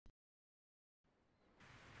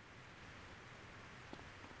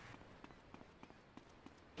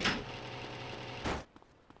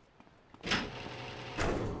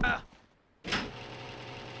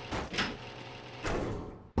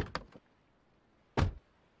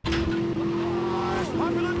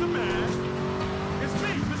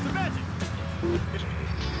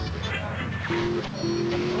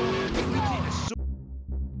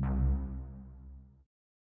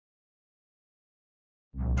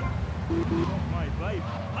Not my vibe.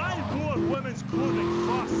 I wore women's clothing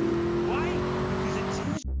first. Why? Because it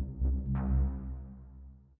tells.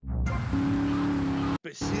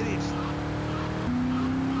 But seriously.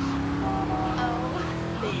 Oh,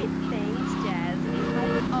 thanks, Jazz.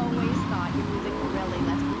 I've always thought your music really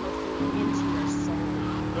lets people see into your soul.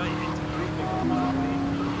 Right, into great big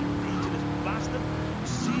dangerous bastard.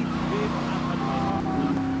 See, babe, I've had my heart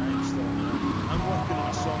broken and I'm still here. I'm working on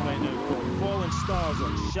a song right now called Fallen Stars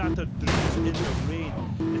on Shattered Dreams in the Rain.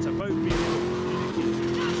 It's about being able to communicate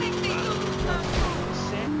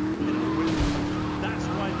set in a window. That's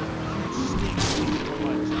why there's a huge snake in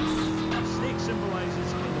my chest. A snake symbolises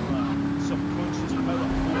kind of a subconscious power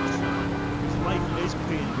force. Because life is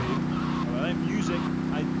pain, babe. And without music,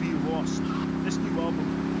 I'd be lost. This new album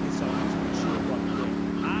is a sure what way.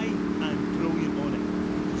 I am brilliant on it.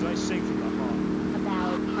 Because I sing from the heart.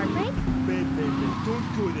 About heartbreak? Babe, don't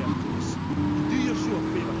go there, please. You do yourself a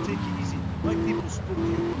favour, take it easy. My people spoke to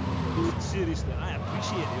you. Seriously, I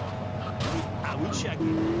appreciate it. I would check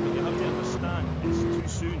you, but you have to understand, it's too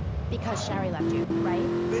soon. Because Shari left you, right?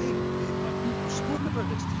 Babe, my people spoke about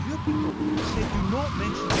this to your people. They said do not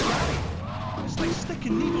mention Shari. It's like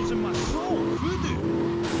sticking needles in my soul. Voodoo.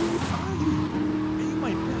 Who are you? Are you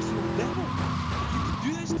my personal devil? You could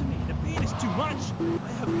do this to me. The pain is too much.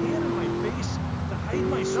 I have hair in my face to hide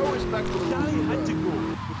my soul. No respect for the Shari had to go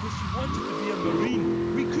because she wanted to be a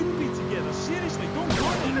Marine. We couldn't be together. Seriously, don't go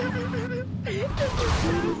there. This is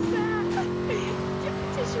so sad. Do you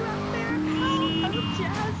have tissue out there? Oh,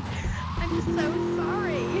 Jazz, I'm so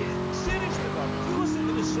sorry. Seriously, Bob, if you listen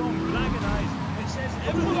to the song Dragon Eyes, it says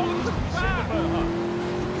everything that needs to be said about her.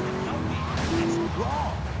 You can help me. It's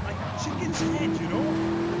raw, like a chicken's head, you know?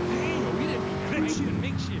 The pain of it grips you and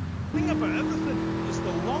makes you think about everything. It's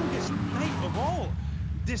the longest night of all.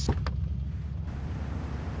 This.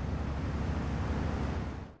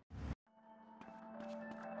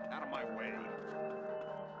 Out of my way.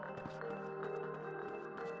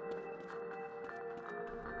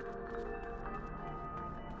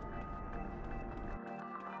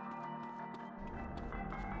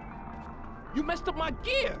 You messed up my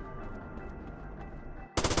gear!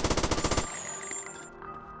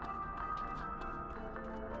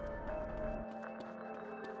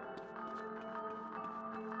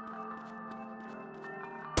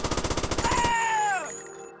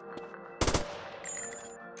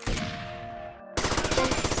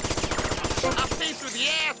 I'll see through the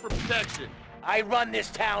ass for protection! I run this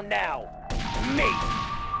town now. Me!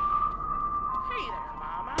 Hey there,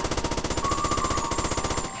 Mama.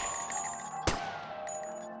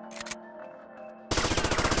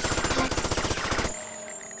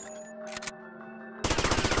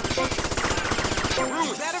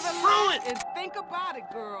 Ruin! Better Ruin! relax and think about it,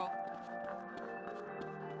 girl.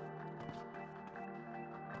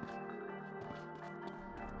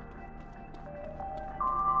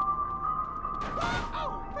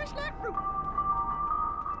 Oh, fresh like fruit.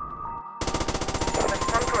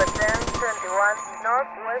 Respond to advance 21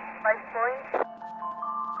 northwest 5 points.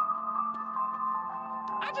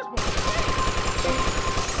 I just want to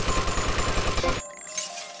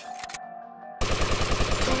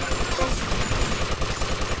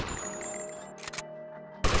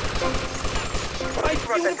My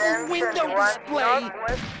beautiful window display!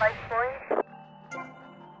 Northwest 5 points.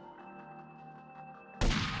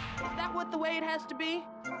 Is that what the way it has to be?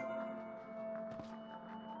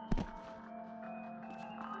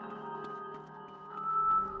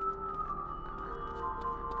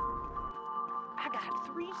 I got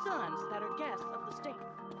 3 sons that are guests of the state.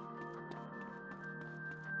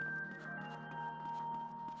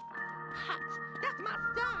 Hot. That's my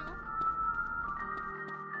style.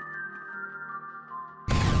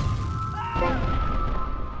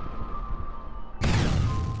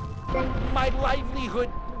 My livelihood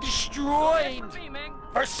destroyed! For me, man.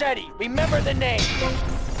 Versetti, remember the name!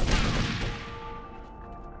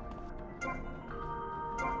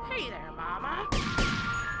 Hey there, Mama.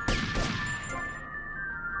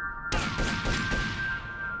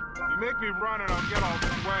 You make me run and I'll get all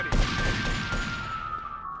sweaty.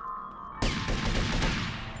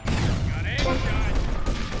 Got it, got.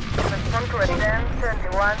 Respond to advance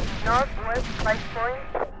 21 northwest 5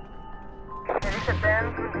 points. There is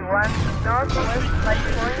advance 21 northwest 5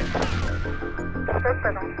 points.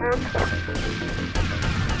 Suspect on foot.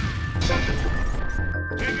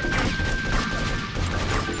 Take it back.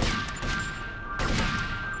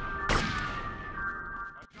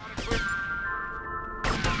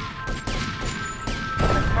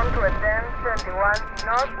 Respond to advance 21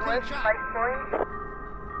 northwest 5 points.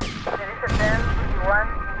 There is advance 21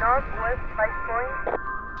 northwest 5 points.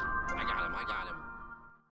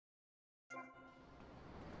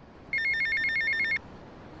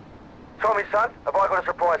 Tommy, son, have I got a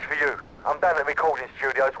surprise for you? I'm down at the recording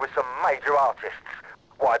studios with some major artists.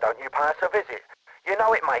 Why don't you pay us a visit? You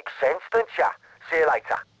know it makes sense, don't ya? See you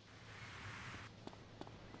later.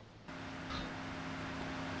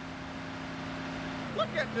 Look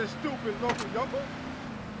at this stupid local yokel.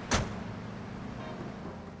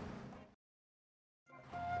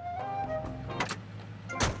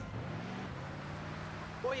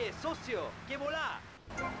 Oye, socio, ¿qué volá?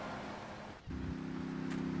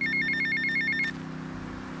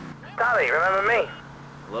 Sonny, remember me?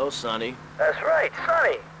 Hello, Sonny. That's right,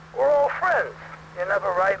 Sonny. We're all friends. You never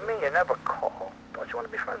write me, you never call. Don't you want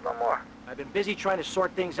to be friends no more? I've been busy trying to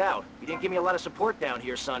sort things out. You didn't give me a lot of support down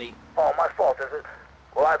here, Sonny. Oh, my fault, is it?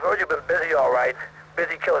 Well, I've heard you've been busy, all right.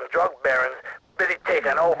 Busy killing drug barons, busy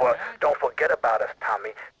taking over. Don't forget about us,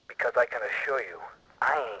 Tommy, because I can assure you,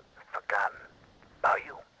 I ain't forgotten about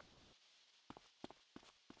you.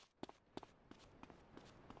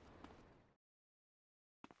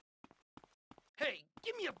 Hey,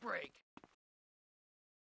 give me a break.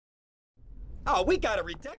 Oh, we gotta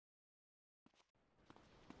retect.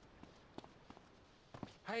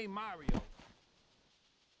 Hey, Mario.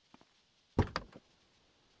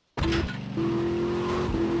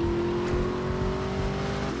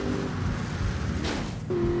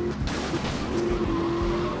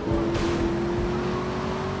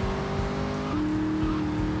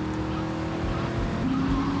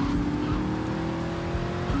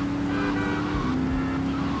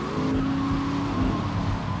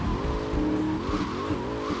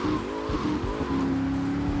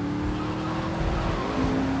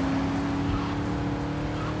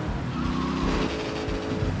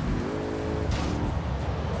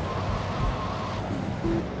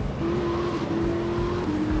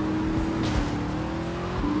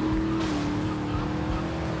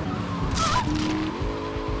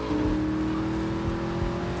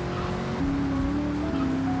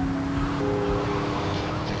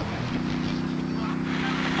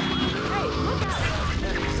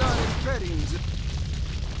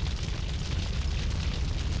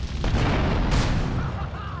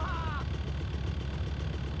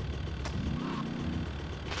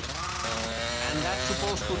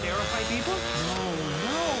 Supposed to terrify people?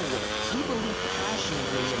 No. We believe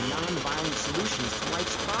passionately in non-violent solutions to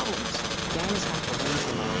life's problems. Gangs have to learn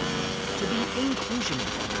from our own. To be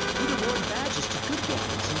inclusionary. We'd award badges to good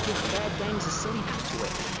gangs and give bad gangs a silly back to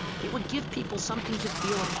it. It would give people something to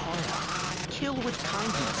feel a part of. Kill with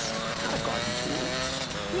kindness, not a garden tool.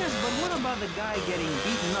 Yes, but what about the guy getting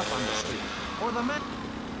beaten up on the street? Or the man...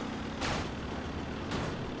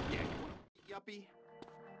 Yuppie.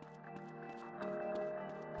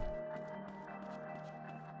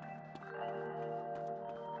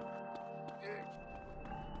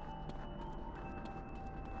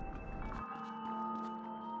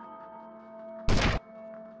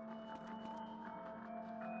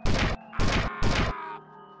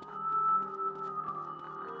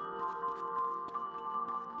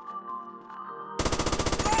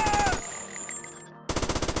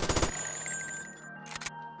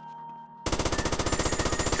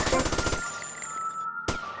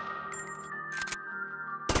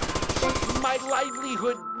 My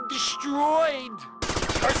livelihood destroyed.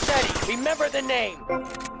 Arsetti, remember the name.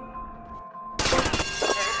 Elizabeth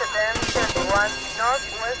 31,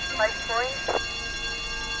 Northwest 5 Point.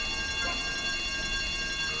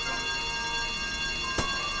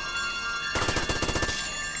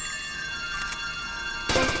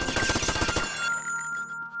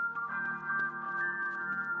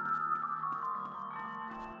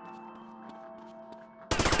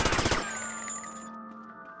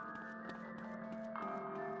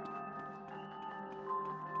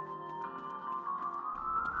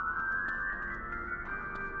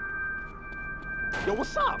 Yo,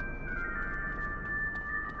 what's up?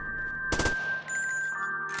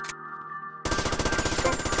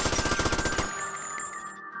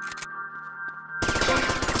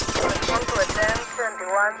 Respond to attend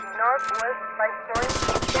 21, Northwest 5 Point.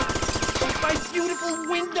 My beautiful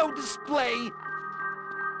window display. You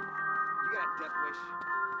got a death wish?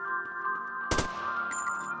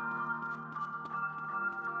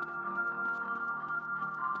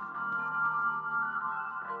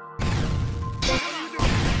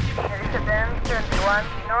 Elizabeth 21,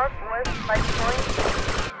 Northwest 5 Point.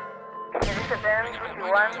 Elizabeth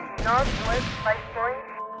 21, Northwest 5 Point.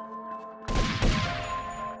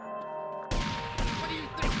 What do you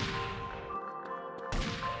think?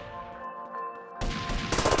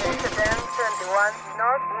 Elizabeth 21,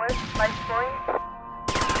 Northwest 5 Point.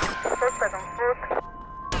 Suspect on foot.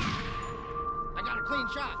 I got a clean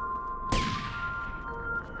shot.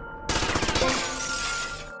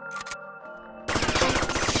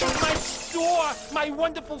 My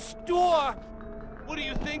wonderful store! What are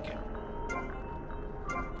you thinking?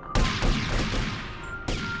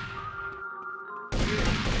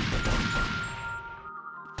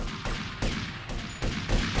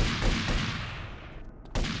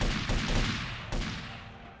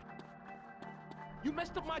 You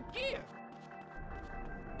messed up my gear!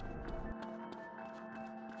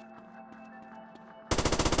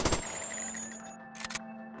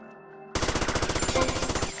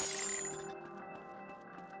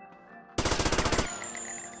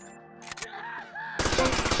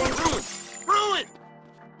 Ruin! Ruin!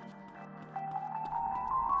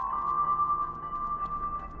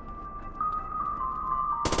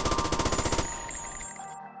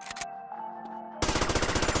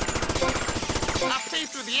 I paid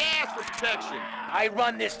through the ass for protection. I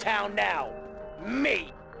run this town now.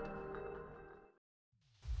 Me!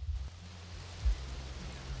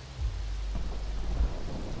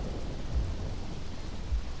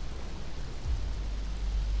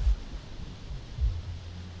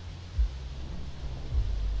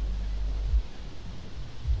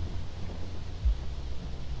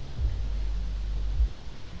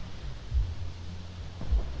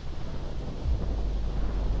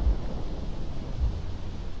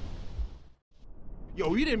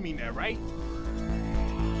 Yo, you didn't mean that, right?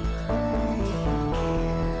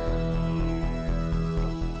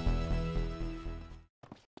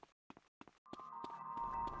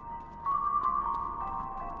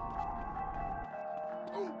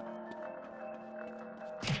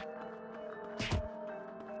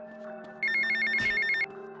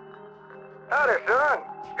 Howdy, son.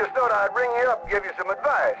 Just thought I'd ring you up and give you some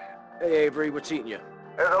advice. Hey, Avery, what's eating you?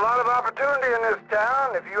 There's a lot of opportunity in this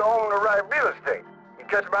town if you own the right real estate. You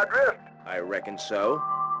catch my drift? I reckon so.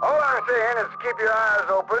 All I'm saying is keep your eyes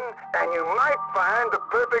open, and you might find the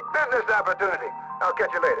perfect business opportunity. I'll catch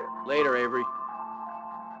you later. Later, Avery.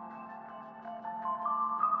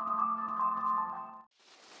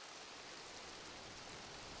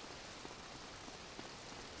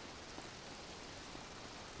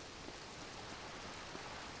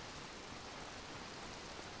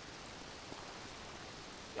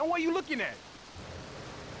 Yo, what are you looking at?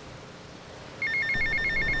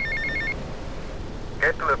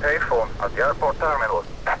 Get to the payphone at the airport terminal.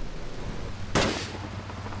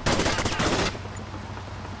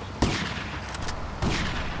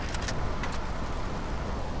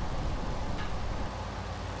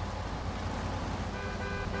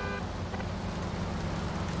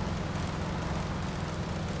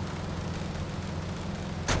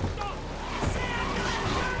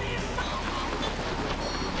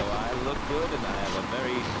 Good, and I have a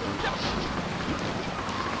very...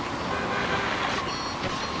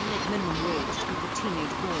 Make minimum wage to keep the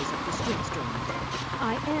teenage boys up the streets drained.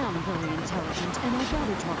 I am very intelligent, and I'd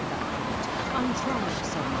rather talk about it. I'm trying to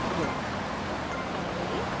sell my book.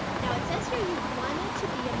 Now it says here you wanted to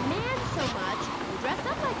be a man so much, you dressed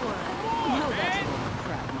up like one. No, that's a lot of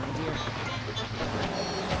crap, my dear.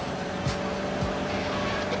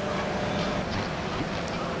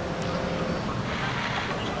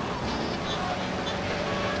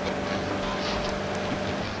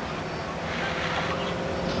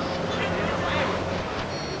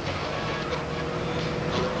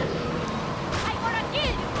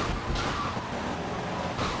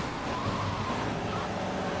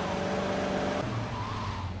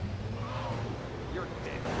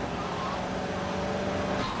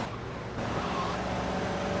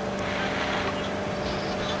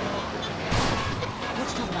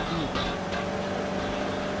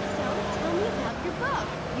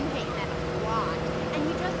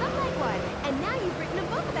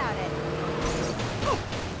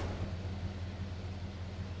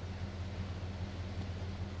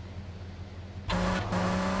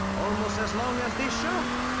 As long as this show.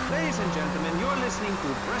 Ladies and gentlemen, you're listening to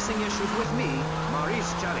Pressing Issues with me,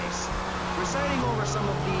 Maurice Chavez, presiding over some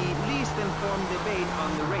of the least informed debate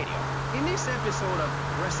on the radio. In this episode of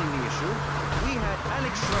Pressing the Issue, we had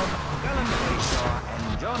Alex Shrub, Callum Shaw,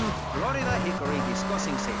 and John Florida Hickory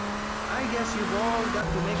discussing safety. I guess you've all got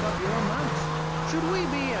to make up your own minds. Should we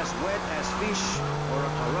be as wet as fish or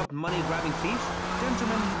a corrupt money-grabbing thief?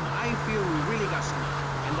 Gentlemen, I feel we really got something.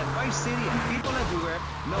 And that Vice City and people everywhere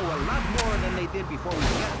know a lot more than they did before we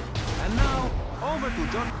began. And now, over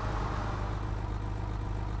to John.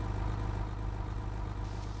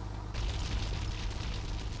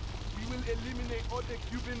 We will eliminate all the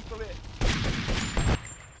Cuban threat.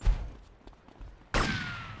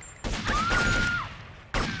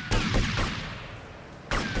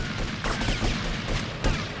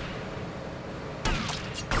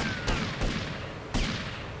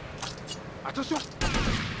 Attention!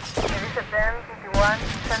 Mercedes-Benz 21,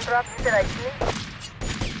 Central, user ID.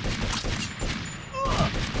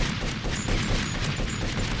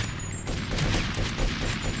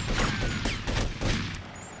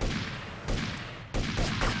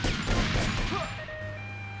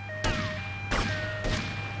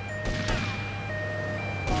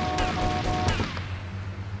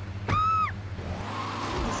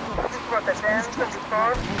 Mercedes-Benz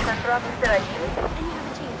 24, Central, user ID. And you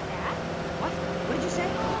haven't changed that? What? What did you say?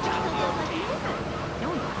 No,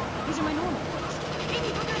 these are my normal ones. Amy,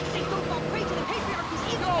 for God's sake, don't fall prey to the patriarchy's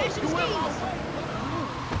evil-fashioned schemes! Oh, sorry.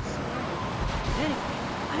 Anyway,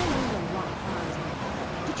 I know a lot of crimes.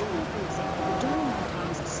 Did you know, for example, that during my time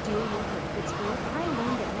as a steel worker in Pittsburgh, I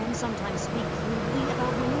learned that men sometimes speak crudely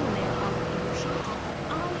about women when they are out of earshot?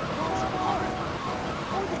 I was horrified.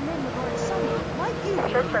 Or that men regard someone like you,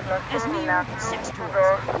 as mere sex toys, used for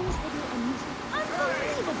their amusement.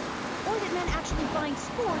 Unbelievable! Or that men actually find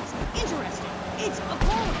sports interesting. It's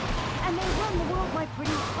appalling. And they run the world, my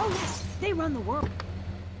pretty. Oh yes, they run the world.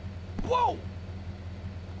 Whoa!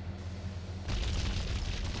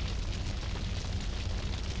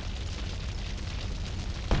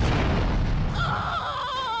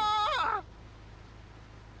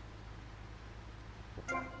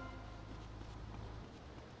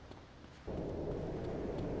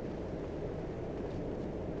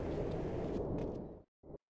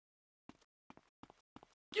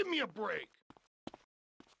 Give me a break.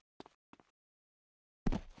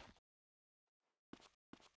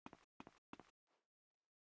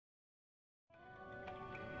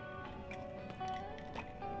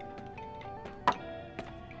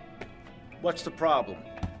 What's the problem?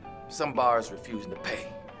 Some bars refusing to pay.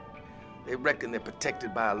 They reckon they're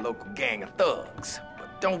protected by a local gang of thugs.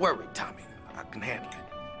 But don't worry, Tommy. I can handle it.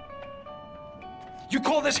 You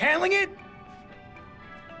call this handling it?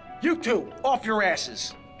 You two, off your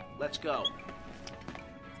asses. Let's go.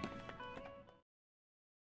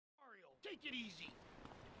 Mario, take it easy.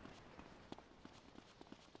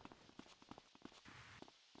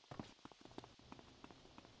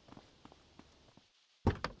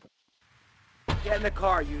 Get in the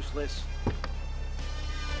car, useless.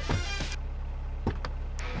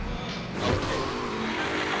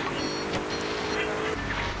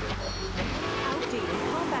 Outdated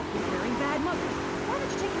combat gear wearing bad mothers. Why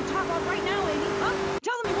don't you take your top off right now, Amy? Huh?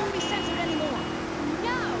 Tell them you won't be censored anymore.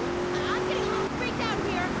 No, I'm getting a little freaked out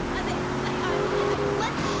here.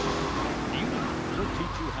 We'll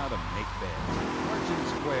teach you how to make beds, march in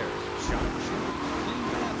squares, shot shooters, clean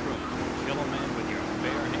bathrooms, kill a man with your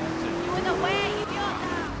bare hands, and You in the way,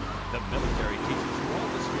 idiota! the military teaches you all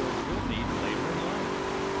the skills you'll need later in life.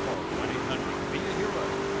 Call 1-800, be a hero.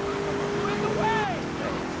 You in the way!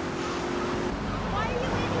 Why are you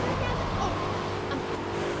leaving again? Oh,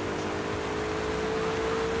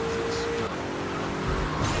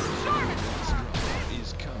 Sherman!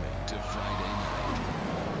 Is coming to Friday night.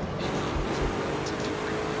 If he was a well-to-do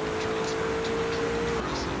guy transferred to a drug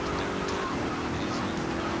precinct downtown, his new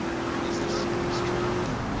problem is the same strength,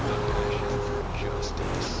 the passion for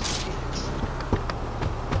justice.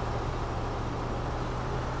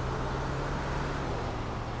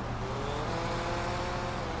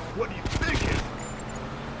 What are you thinking?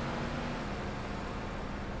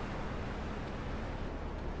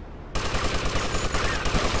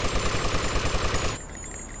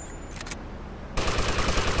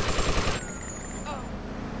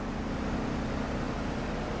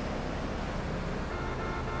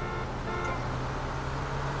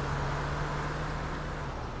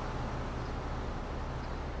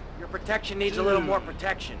 Your protection needs a little more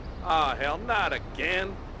protection. Oh, hell, not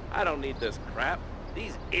again. I don't need this crap.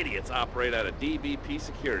 These idiots operate out of DBP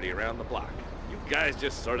security around the block. You guys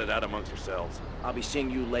just sort it out amongst yourselves. I'll be seeing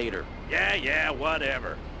you later. Yeah,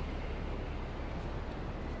 whatever.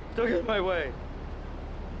 Don't get in my way.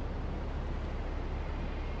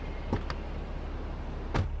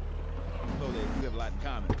 Although we have a lot in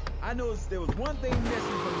common. I noticed there was one thing missing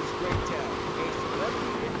from this great town. A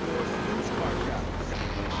celebrity endorsed used car shops.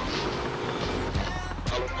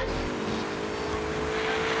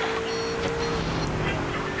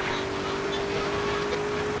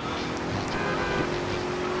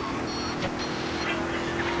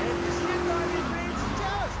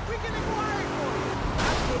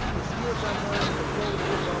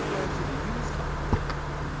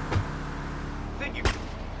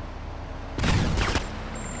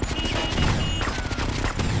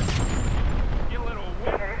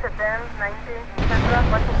 Mercedes-Benz 19, Central,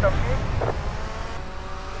 Washington, please.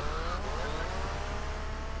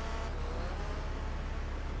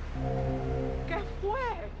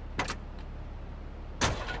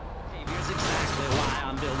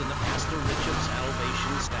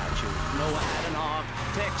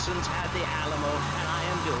 Texans had the Alamo, and I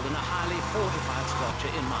am building a highly fortified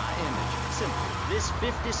structure in my image. Simple. This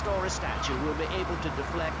 50-story statue will be able to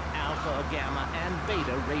deflect alpha, gamma, and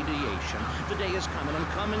beta radiation. The day is coming, and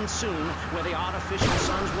coming soon, where the artificial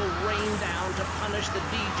suns will rain down to punish the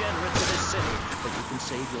degenerates of this city. But you can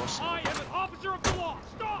save yourself. I am an officer of the law.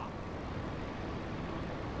 Stop!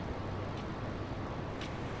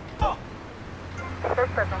 Oh.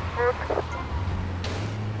 Suspect on foot.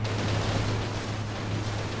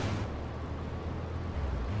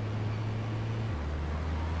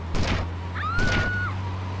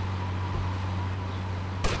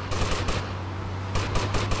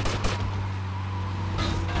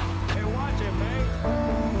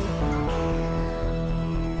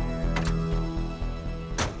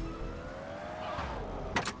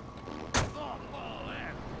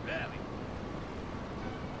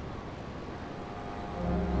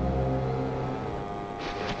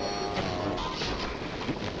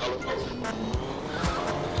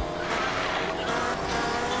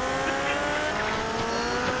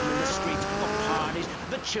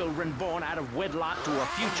 Children born out of wedlock to a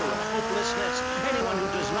future of hopelessness. Anyone who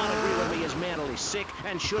does not agree with me is mentally sick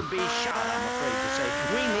and should be shot, I'm afraid to say.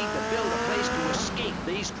 We need to build a place to escape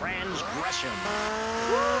these transgressions.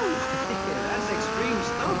 Woo! That's extreme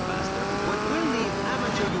stuff, Master. But we'll leave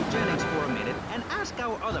amateur eugenics for a minute and ask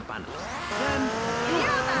our other panelists.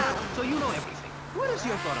 So you know everything. What is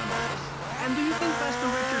your thought on all this? And do you think Pastor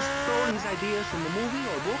Richards stole his ideas from the movie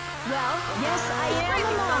or book? Well, yes, I am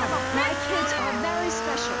a mom. My kids are very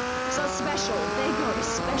special. So special, they go to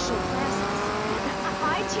special classes.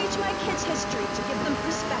 I teach my kids history to give them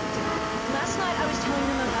perspective. Last night I was telling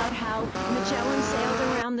them about how Magellan sailed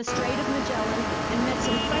around the Strait of Magellan and met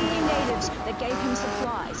some friendly natives that gave him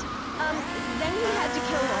supplies. Then he had to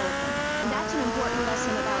kill all of them. And that's an important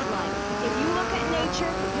lesson about life. If you look at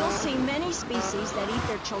nature, you'll see many species that eat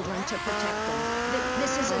their children to protect them.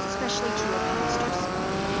 This is especially true of hamsters.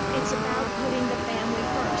 It's about putting the family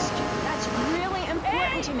first. That's really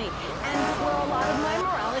important to me, and where a lot of my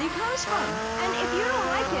morality comes from. And if you don't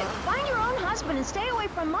like it, find your own husband and stay away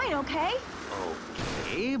from mine, okay?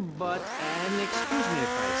 Okay, but, and excuse me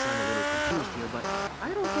if I sound a little confused here, but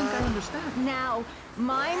I don't think I understand. Now,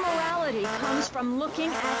 my morality comes from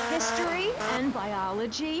looking at history and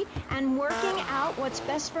biology and working out what's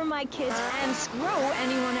best for my kids and screw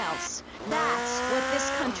anyone else. That's what this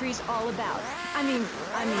country's all about. I mean,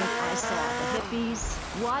 I saw the hippies.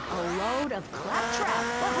 What a load of claptrap.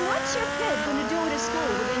 But what's your kid gonna do at a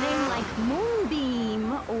school with a name like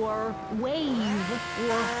Moonbeam or Wave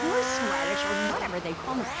or Horseradish or whatever they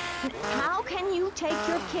call it? How can you take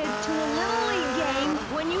your kid to a Little League game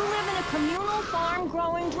when you live in a communal farm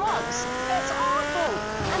growing drugs? It's awful.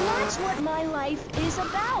 And that's what my life is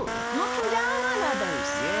about. Looking down on others.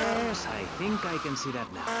 Yes, I think I can see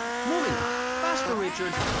that now. Moving on. Pastor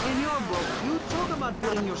Richard, in your book, you talk about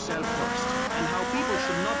putting yourself first and how people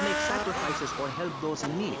should not make sacrifices or help those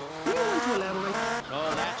in need. Do you want to elaborate?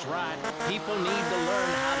 Oh, that's right. People need to learn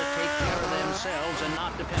how to take care of themselves and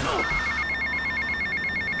not depend on...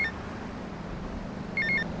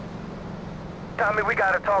 Tommy, we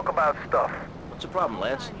gotta talk about stuff. What's the problem,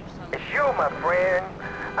 Lance? It's you, my friend.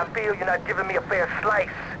 I feel you're not giving me a fair slice.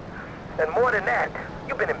 And more than that,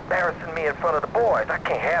 you've been embarrassing me in front of the boys. I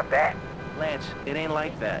can't have that. Lance, it ain't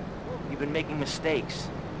like that. You've been making mistakes.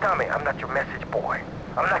 Tommy, I'm not your message boy.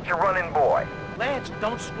 I'm not your running boy. Lance,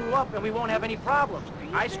 don't screw up and we won't have any problems.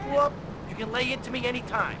 I screw up, you can lay into me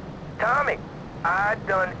anytime. Tommy, I've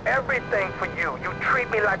done everything for you. You treat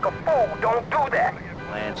me like a fool. Don't do that.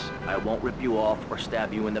 Lance, I won't rip you off or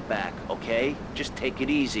stab you in the back, okay? Just take it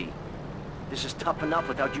easy. This is tough enough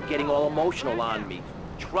without you getting all emotional on me.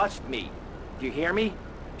 Trust me. Do you hear me?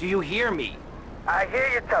 Do you hear me? I hear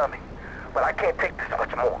you, Tommy. But I can't take this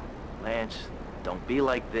much more. Lance, don't be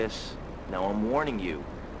like this. Now I'm warning you.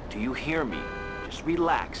 Do you hear me? Just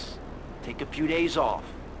relax. Take a few days off.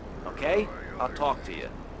 Okay? I'll talk to you.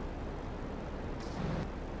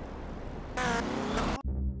 I'm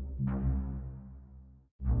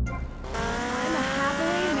a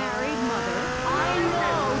happily married mother. I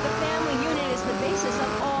know the family unit is the basis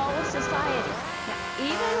of all of society. Now,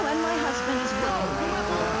 even when my husband is working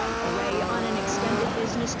or away on an extended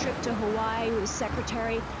business trip to Hawaii with his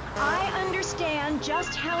secretary, I understand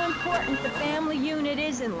just how important the family unit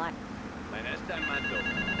is in life.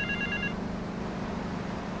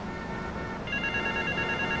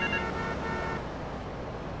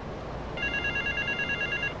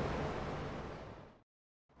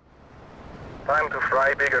 Time to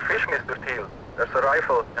fry bigger fish, Mr. Teal. There's a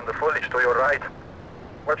rifle in the foliage to your right.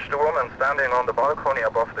 Watch the woman standing on the balcony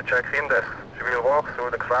above the check-in desk. She will walk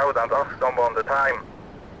through the crowd and ask someone the time.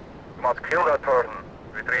 Must kill that person,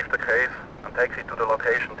 retrieve the case, and takes it to the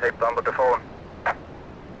location taped under the phone.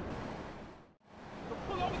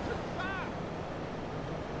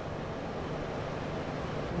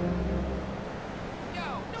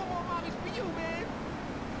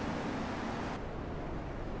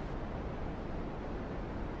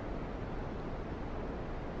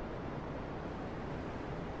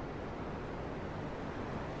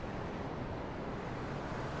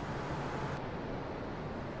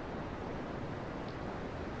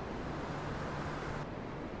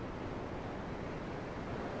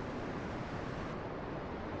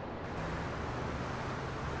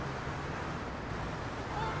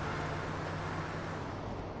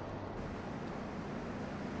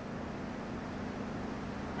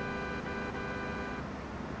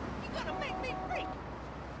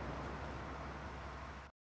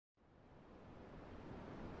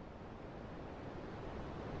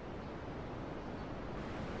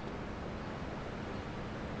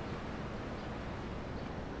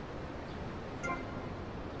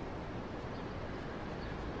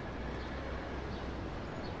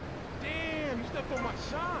 Damn, you stepped on my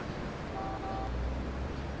shine.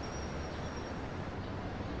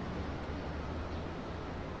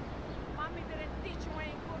 Mommy didn't teach you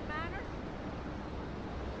any good manners?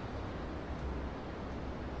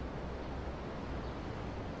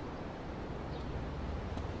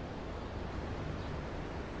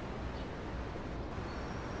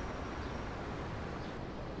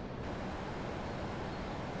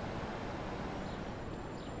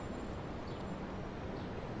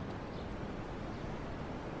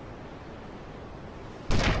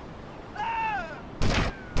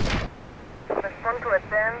 Respond to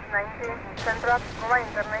attend 19 Central Cuba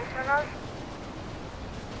International.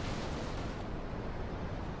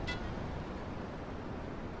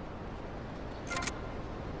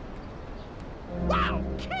 Wow,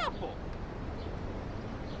 careful!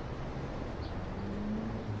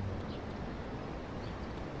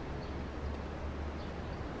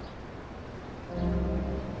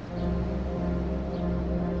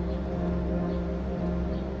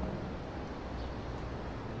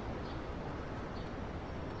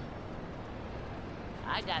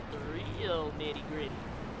 I got the real nitty-gritty.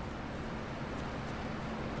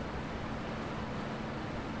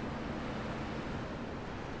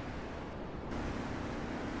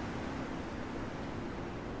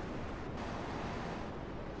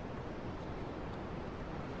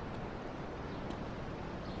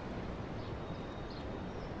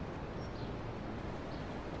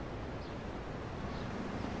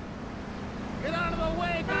 Get out of the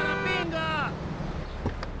way, Carabinga!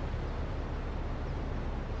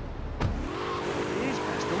 Yes,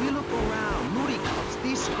 Pastor, we look around. Moody clubs,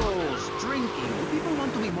 discos, drinking. Do people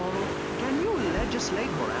want to be moral? Can you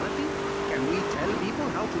legislate morality? Can we tell people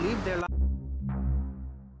how to live their lives?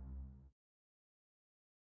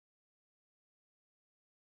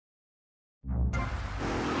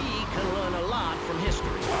 We can learn a lot from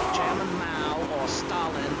history. Chairman Mao or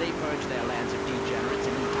Stalin, they purged their lands of degenerates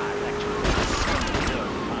in entire directions.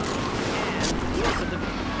 And look at the...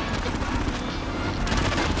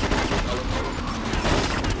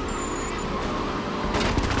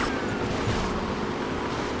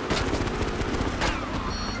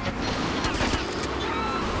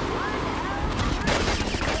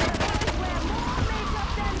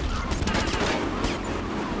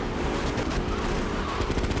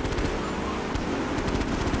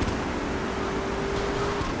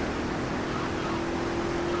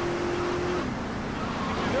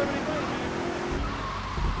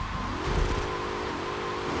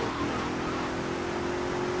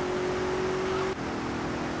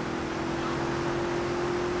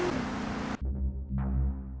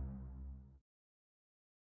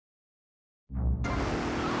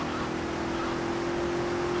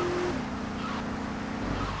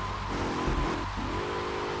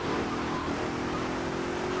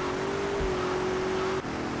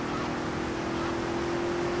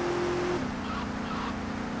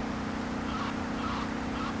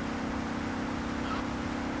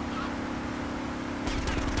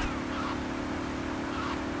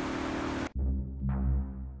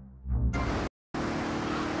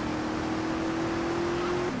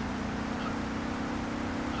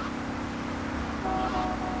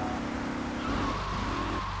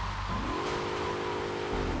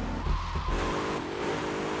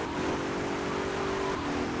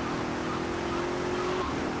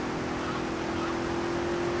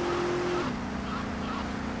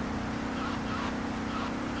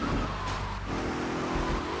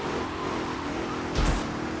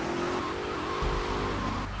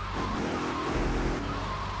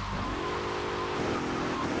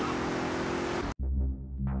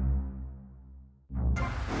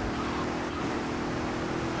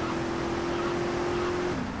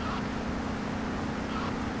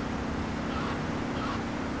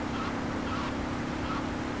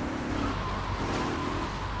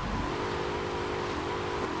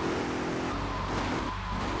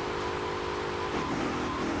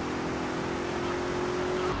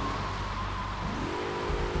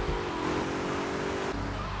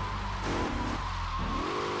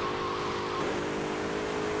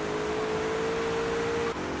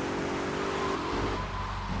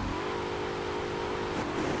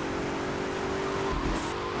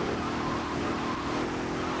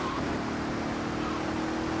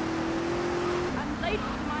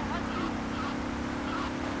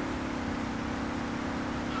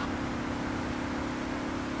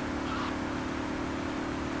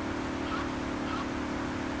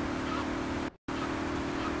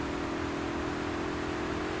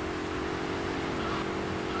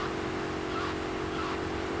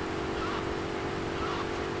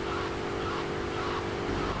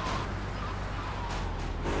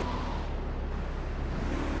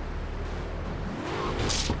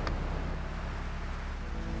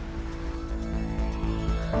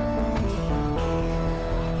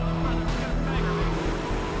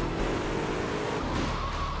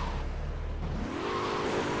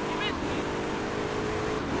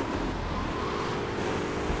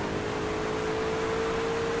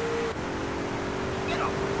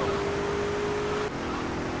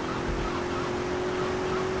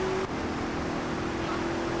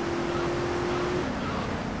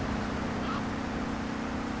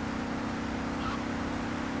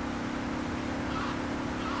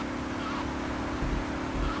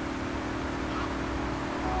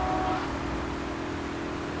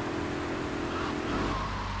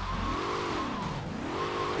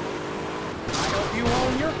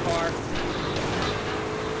 your car.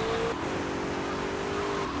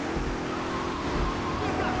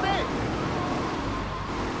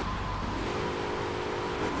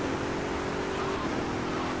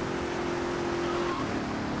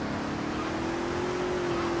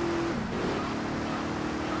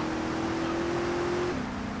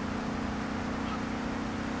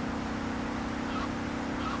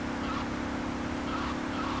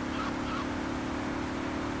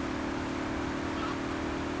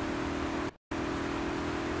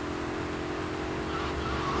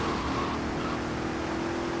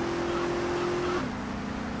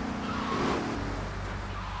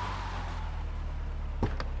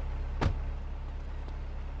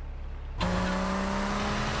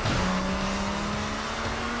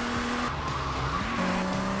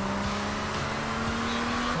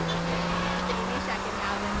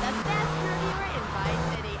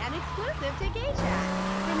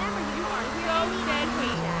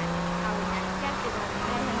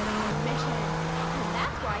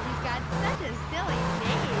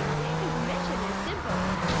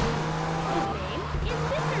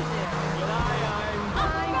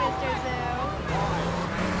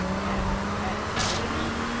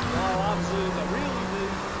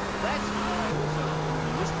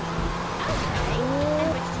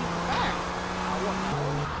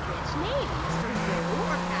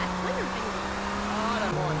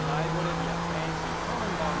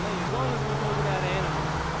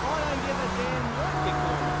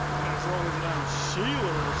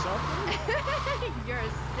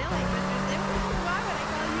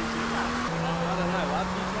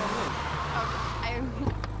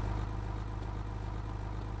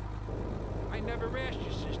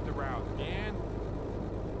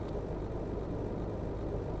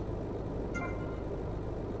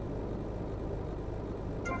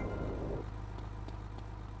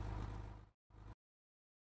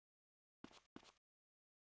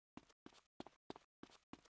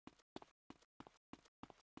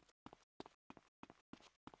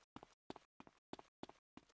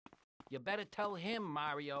 You better tell him,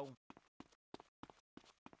 Mario.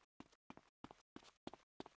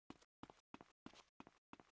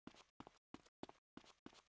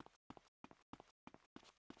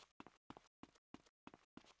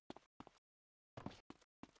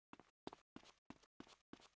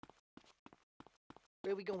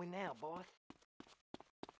 Where we going now, boss?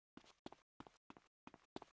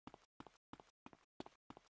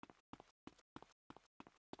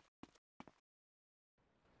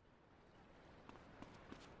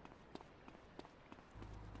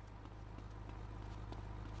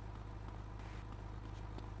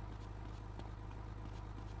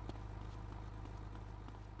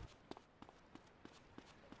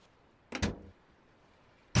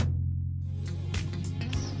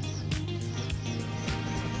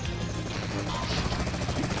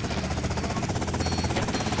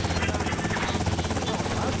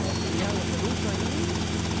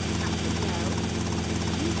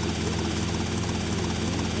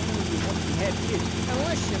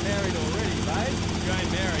 Unless you're married already, babe. You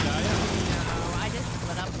ain't married, are you? No, I just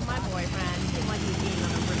split up with my boyfriend. Didn't want you being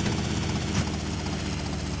on a person.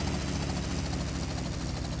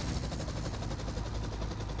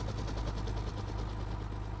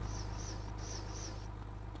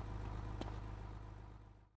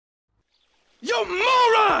 You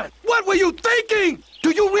moron! What were you thinking?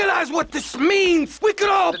 Do you realize what this means? We could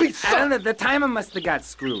all be The timer must have got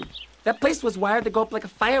screwed. That place was wired to go up like a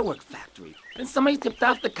firework factory. Then somebody tipped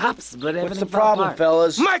off the cops, but everything What's the fell problem, apart.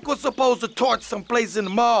 fellas? Mike was supposed to torch someplace in the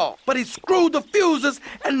mall, but he screwed the fuses,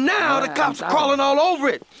 and now the cops are crawling all over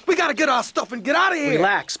it. We gotta get our stuff and get out of here.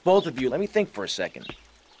 Relax, both of you. Let me think for a second.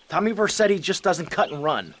 Tommy Vercetti just doesn't cut and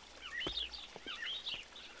run.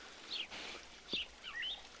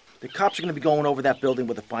 The cops are gonna be going over that building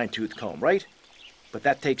with a fine-tooth comb, right? But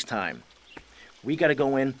that takes time. We gotta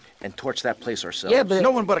go in and torch that place ourselves. Yeah, but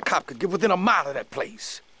no one but a cop could get within a mile of that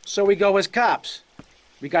place. So we go as cops.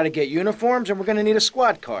 We gotta get uniforms, and we're gonna need a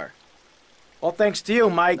squad car. All thanks to you,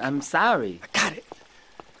 Mike. I'm sorry. I got it.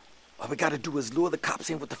 All we gotta do is lure the cops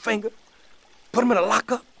in with the finger, put them in a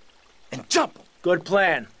lockup, and jump them. Good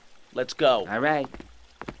plan. Let's go. All right.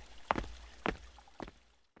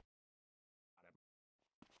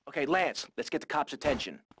 Okay, Lance, let's get the cops'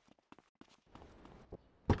 attention.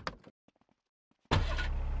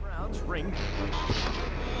 Rounds ring.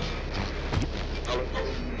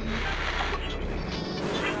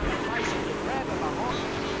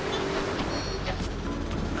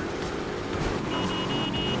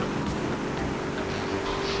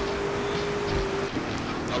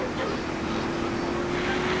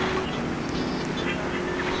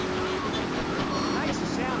 Nice to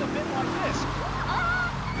see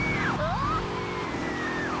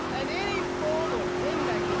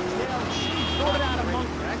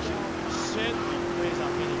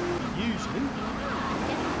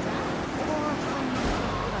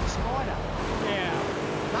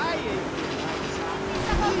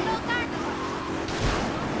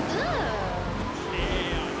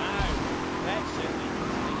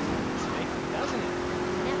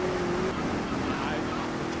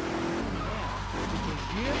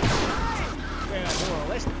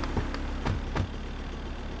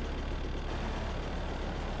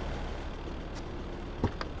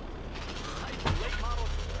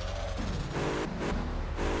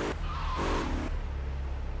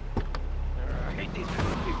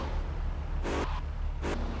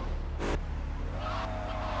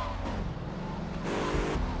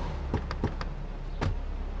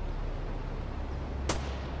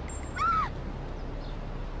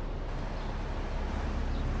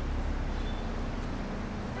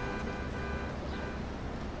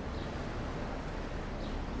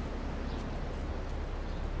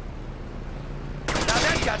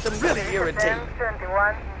that got them really irritated.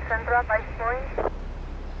 71, Central 5 Point.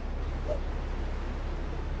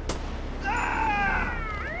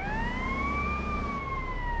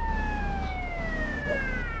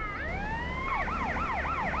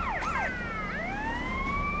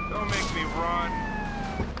 Don't make me run.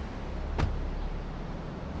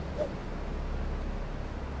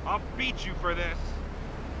 I'll beat you for this.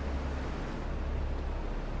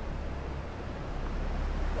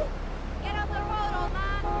 Get off the road, old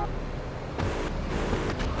man!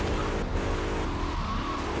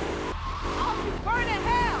 I'll be burning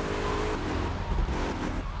hell!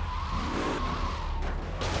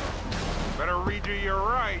 Better read you your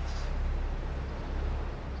rights.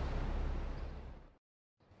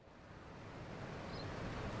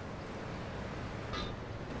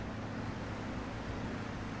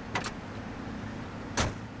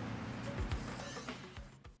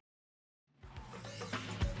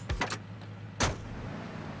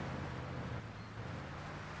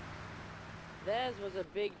 Theirs was a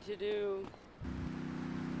big to-do.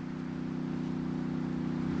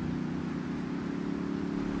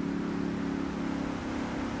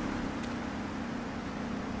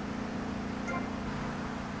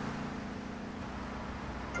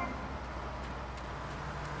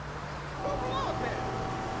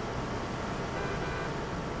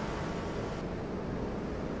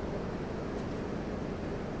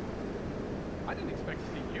 I didn't expect to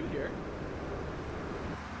see you here.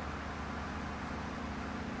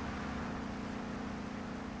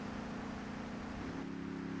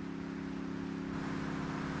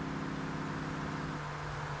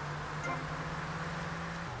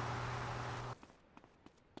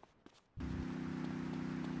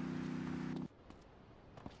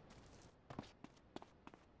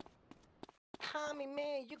 Tommy,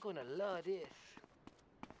 man, you're gonna love this.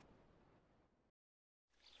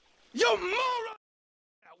 You moron!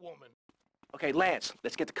 That woman. Okay, Lance,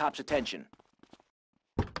 let's get the cops' attention.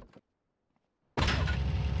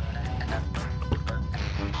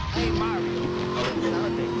 Hey, Mario.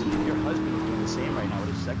 Nowadays, your husband is doing the same right now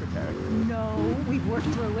with his secretary. No, we've worked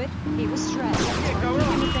through it. He was stressed.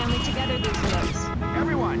 Keeping the family together these days.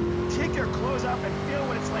 Everyone, take your clothes off and feel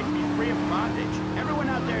what it's like to be free of bondage. Everyone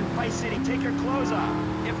out there in Vice City, take your clothes off.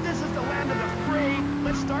 If this is the land of the free,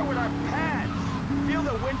 let's start with our pads. Feel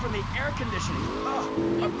the wind from the air conditioning. Oh,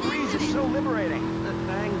 a breeze is so liberating.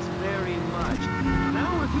 Thanks very much.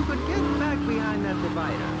 Now, if you could get back behind that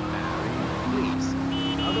divider, Barry, please.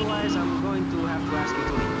 Otherwise, I'm going to have to ask you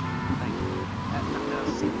to leave. Thank you. Now,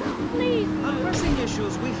 sit down. Please. On pressing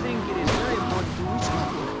issues, we think it is very important to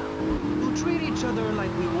respect one another. To treat each other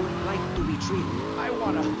like we would like to be treated. I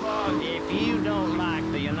want a hug. If you don't like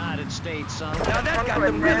the United States, son. Now that got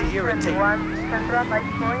them really irritated. 21, Central 5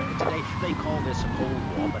 Point. Today, they call this a Cold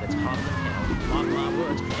War, but it's hotter than hell. Mark my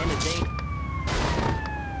words, and it ain't.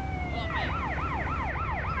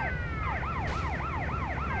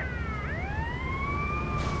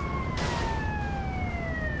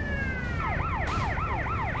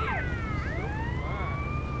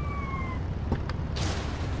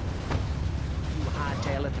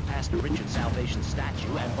 The Richard Salvation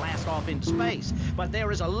statue and blast off into space. But there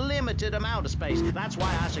is a limited amount of space. That's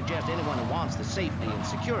why I suggest anyone who wants the safety and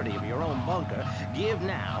security of your own bunker, give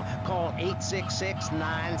now. Call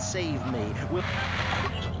 866-9-SAVE-ME. We'll...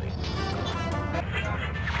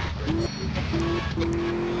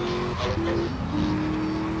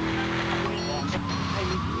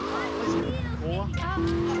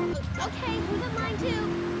 Okay, we don't mind too.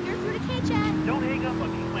 You're through to K-Chat. Don't hang up on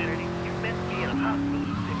me, Flannery. You're meant to be in a hospital.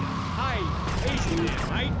 Hey, easy there,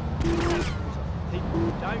 mate. People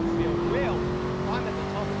don't feel well. I'm at the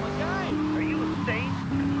top of my game. Are you insane?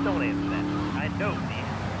 Don't answer that. I know, man.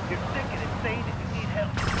 You're sick and insane and you need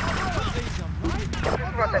help.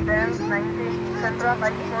 Rotterdam, 19, Central 5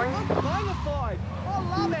 Point. I'm bonafide. I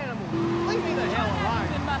love animals. Leave me the hell alone.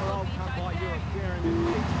 Or I'll come by your aquarium and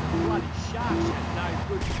feed you bloody sharks and no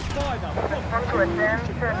good. By the book. Rotterdam,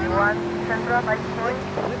 31, Central 5 Point.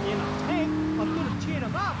 Let me in a tank. I could have cheered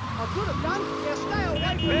them up. I could have done. Now stay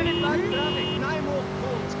away from me. No more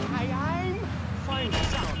calls. K-aim. Phone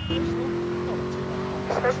sound personal.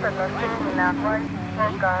 Sister Nursing in Aquai,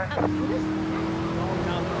 Volcar.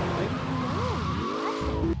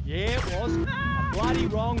 Yeah, it was. A bloody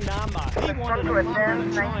wrong number. He wanted a number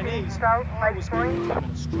in Chinese. I was going to him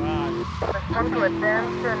in Australia. Respond to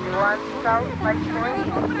Advance 21, South 5 Point.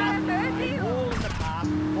 All in the past,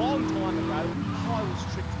 long time ago, I was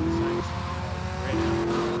tricked to the same side.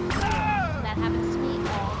 That happens to me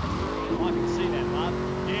all the time. I can see that, love.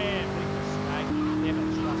 Yeah, big mistake. Never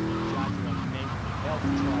trust a judge or a mental health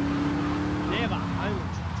tribunal. Never. Only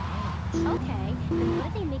trust animals. Okay, And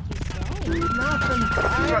what did they make you say? Nothing,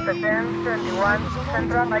 Rotterdam 21,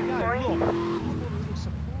 Central Light Point.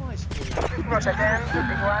 Rotterdam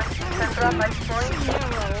 21, Central Light Point.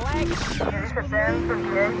 Rotterdam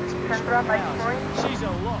 28, Central Light Point. She's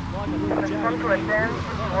a lot like a little Respond to Rotterdam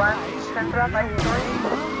 21, Central Light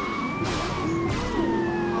Point.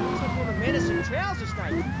 Medicine trousers,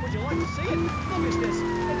 mate. Would you like to see it? Look at this. It's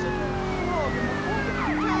a little frog in my pocket.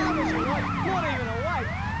 Trousers, you like? Not even a weight.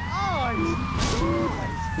 Oh, it's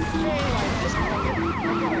nice. Anyway, this pocket,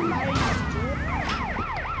 I've got a page.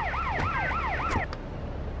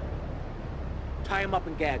 Tie him up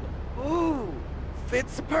and gag him. Ooh,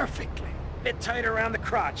 fits perfectly. Bit tight around the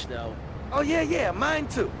crotch, though. Oh, yeah, mine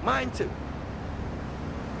too, mine too.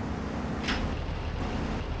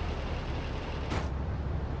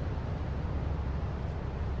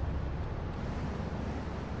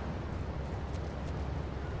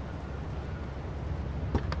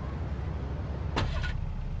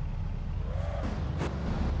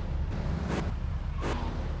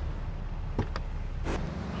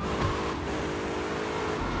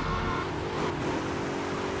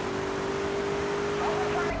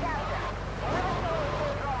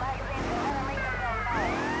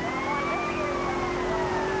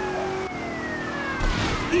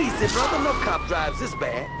 Easy, brother. No cop drives this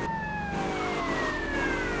bad.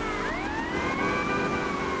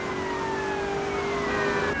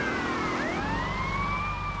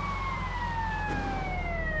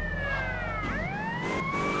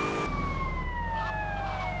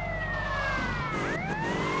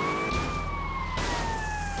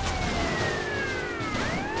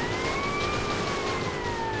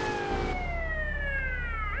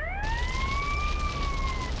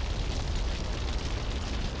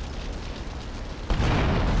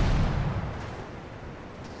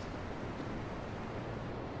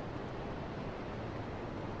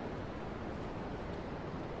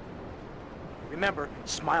 Remember,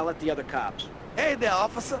 smile at the other cops. Hey there,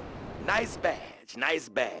 officer. Nice badge, nice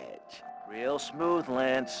badge. Real smooth,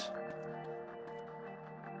 Lance.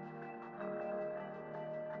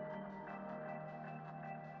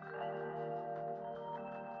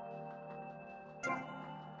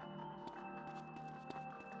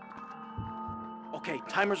 Okay,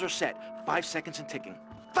 timers are set. 5 seconds and ticking.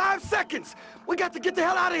 5 seconds! We got to get the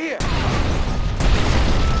hell out of here!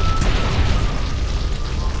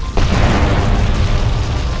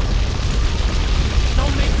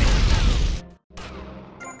 Don't make me...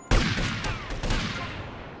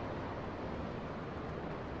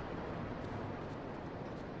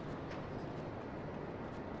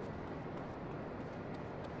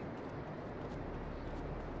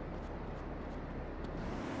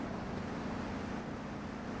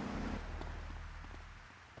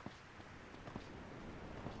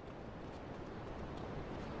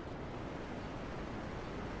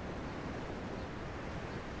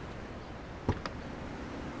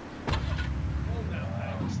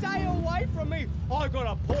 Stay away from me! I got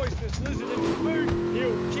a poisonous lizard in the food.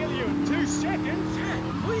 He'll kill you in 2 seconds. Jack,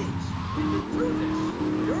 please. We've been through this.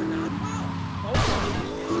 You're not well.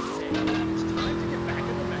 Oh, it's safe. It's time to get back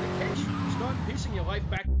on the medication. Start piecing your life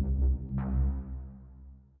back.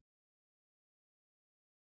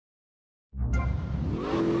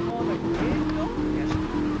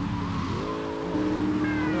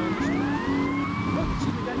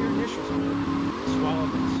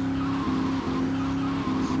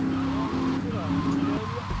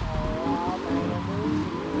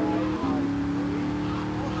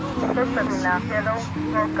 Terminal Hello,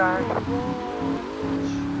 Morgan.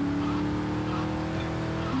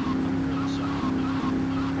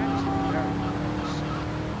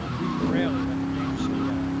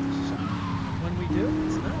 When we do,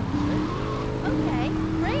 it's nice. Okay,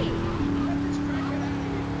 great.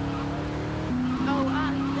 Oh,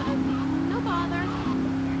 no bother.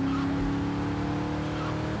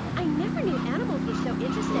 I never knew animals were so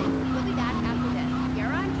interesting. We'll be back after this.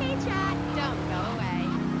 You're on K-Chat. Don't go away.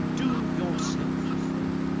 Do yourself.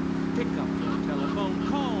 Pick up your telephone.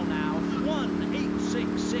 Call now.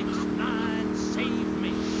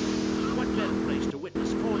 1-866-9-SAVE-ME. What better place to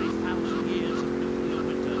witness 40,000 years of nuclear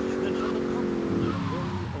winter than from the comfort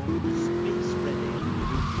of your space ready?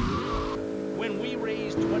 When we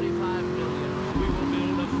raise 25 million, we will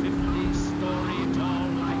build a 50-story tall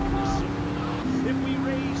likeness of me. If we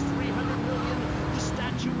raise 300 million, the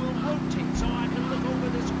statue will rotate so I can look over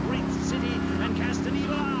this great city and cast an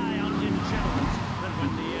evil eye on degenerates. And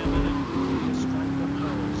when the eminent nuclear strike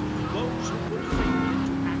occurs, those who put faith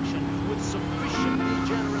into action with sufficiently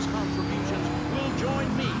generous contributions will join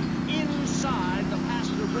me inside the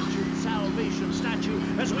Pastor Richard Salvation statue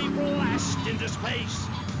as we blast into space.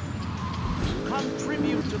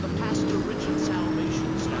 contribute to the Pastor Richard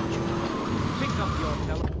Salvation statue. Pick up your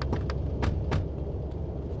telephone.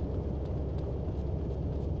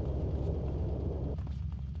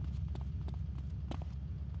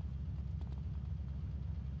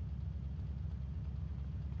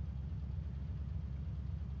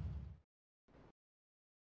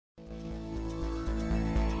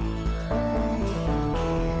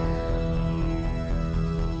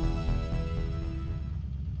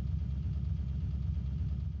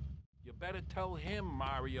 You better tell him,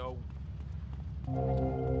 Mario.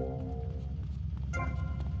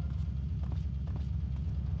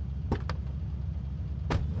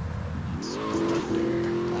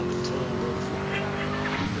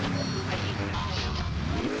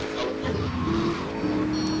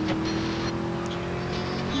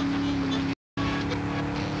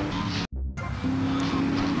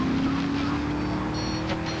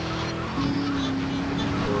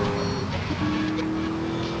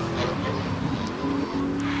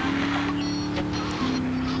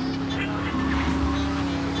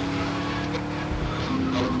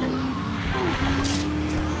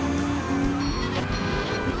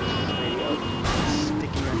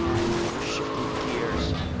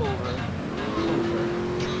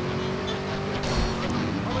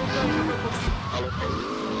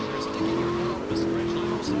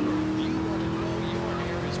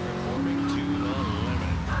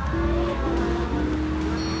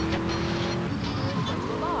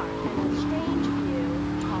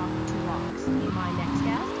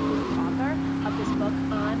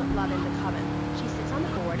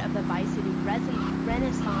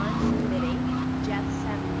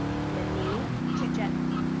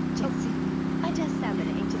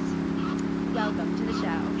 Welcome to the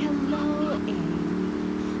show. Hello, Amy.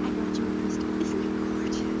 I brought you a crystal. Isn't it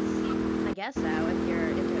gorgeous? I guess so, if you're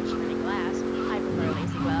into shiny glass. I prefer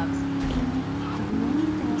lacy gloves. Amy, for many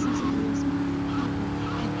thousands of years, my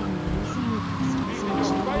people have been raising crystals and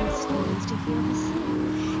channeling stones to heal the sick.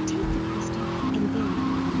 Take the crystal, and then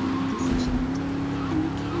it is enchanted, and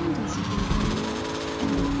the candles have been burning,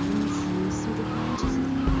 and the wind sings through the branches of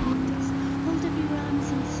the eucalyptus. Hold up your arms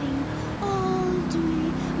and sing, all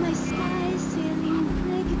day, my sky is sailing,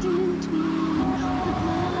 pregnant moon, the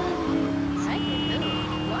blood is... Pregnant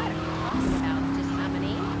moon? What are you talking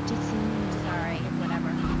about? Gethsemane? Sorry,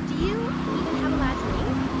 whatever. Do you even have a last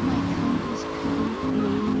name? My compass could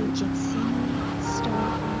name me Gethsemane,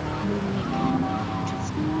 Starhawk, Moonmaker.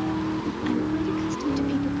 Trust me, I'm quite accustomed to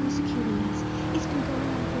people persecuting us. It's been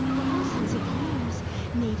going on for thousands of years.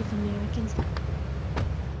 Native Americans...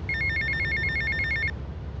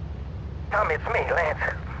 Tommy, it's me, Lance.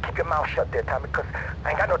 Keep your mouth shut there, Tommy, because I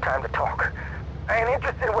ain't got no time to talk. I ain't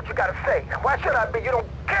interested in what you gotta say. Why should I be? You don't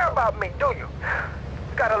care about me, do you?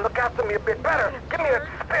 You gotta look after me a bit better. Give me a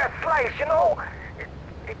spare slice, you know?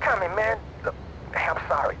 Hey, Tommy, man, look, hey, I'm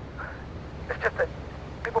sorry. It's just that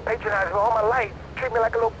people patronize me all my life, treat me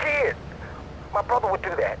like a little kid. My brother would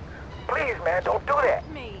do that. Please, man, don't do that.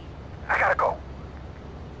 Me. I gotta go.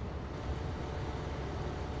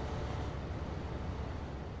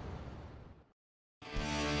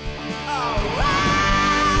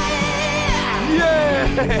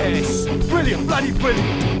 Yes! Brilliant, bloody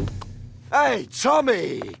brilliant! Hey,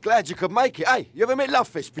 Tommy! Glad you could make it. Hey, you ever met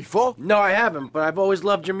Lovefish before? No, I haven't, but I've always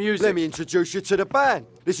loved your music. Let me introduce you to the band.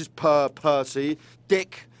 This is Percy,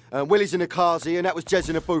 Dick, and Willie's in the carsy, and that was Jez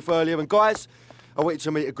in the booth earlier. And guys, I want you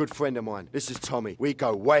to meet a good friend of mine. This is Tommy. We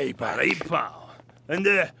go way back. Right, pal. And,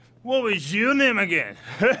 what was your name again?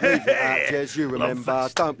 Leave it out, Jez, you remember.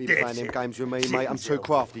 Lovefish. Don't be playing them games with me, mate. I'm too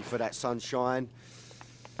crafty for that, sunshine.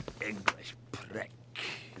 English prick.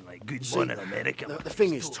 Like good See, one in America. The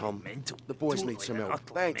thing is, Tom, the boys need some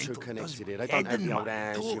help. They ain't too connected here. They don't have the old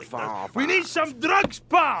hands, you father. We need some drugs,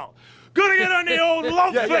 pal! Gotta get on the old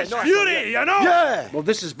Lovefish Fury, you know? Yeah! Well,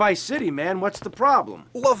 this is Vice City, man. What's the problem?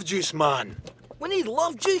 Love juice, man. We need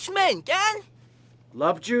love juice men, gang.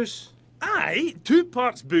 Love juice? Aye, 2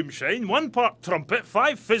 parts boomshine, 1 part trumpet,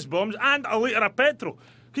 5 fizz bombs, and a litre of petrol.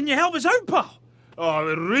 Can you help us out, pal? Oh, it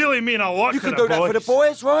would really mean a lot You to can the do that for the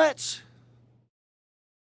boys, right? It's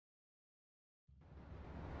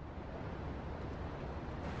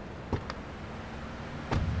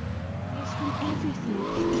from everything,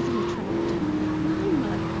 even trapped. My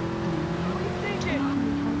mother taught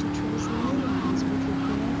me how to trace lines with your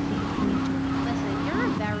bare feet into... Listen, you're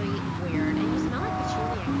very weird, and you smell like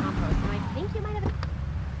patchouli and compost, and I think you might have...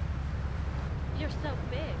 You're so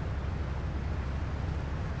big.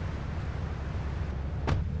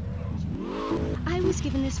 I was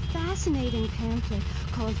given this fascinating pamphlet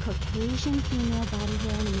called Caucasian Female Body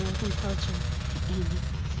Hair in American Culture. Amy,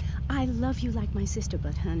 I love you like my sister,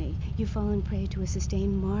 but honey, you've fallen prey to a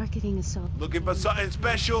sustained marketing assault. Looking for something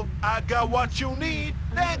special? I got what you need.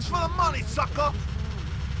 Thanks for the money, sucker.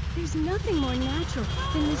 There's nothing more natural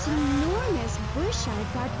than this enormous bush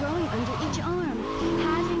I've got growing under each arm.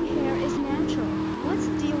 Having hair is natural. What's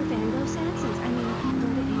the deal with Anglo-Saxons? I mean, go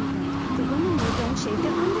to England. The women there don't shave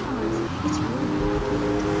their underarms. It's rude.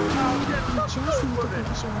 You just need to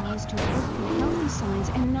focus your eyes to look for healthy signs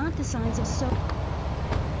and not the signs of so...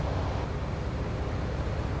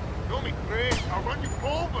 Show me, Craig. I'll run you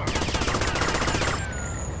over.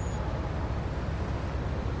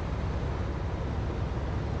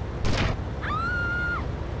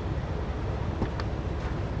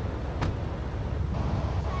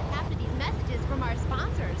 After these messages from our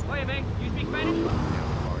sponsors. Wait, Bing, you speak Spanish?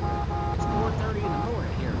 It's 4:30 in the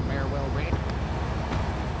morning here at Farewell Ranch.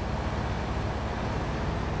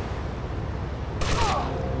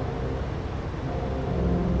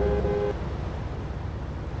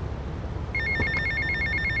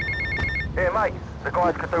 Hey, mate, the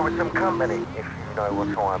guys could do with some company, if you know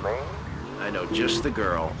what I mean. I know just the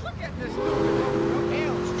girl. Look at this dude.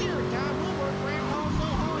 Hell, steering time will work Grandpa so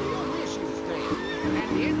hard he'll wish he was dead. And at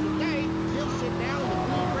the end of the day, he'll sit down in the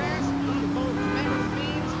bluegrass, eat a bowl of tomato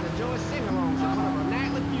beans, and enjoy sing-alongs at one of our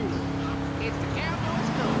nightly funerals. It's the Cowboys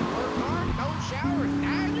come. Work hard, don't shower, and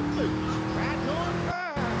die in your boots. Right north,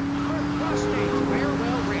 first bus station,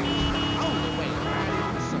 Farewell Ranch. Only way to ride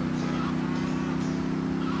in the sun.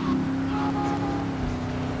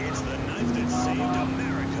 It's the knife that saved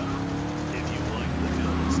America. If you like the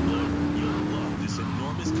film Explorer, you'll love this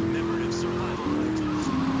enormous commemorative survival knife.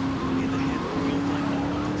 In the handle, you'll find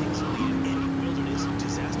all of the things you'll need in any wilderness,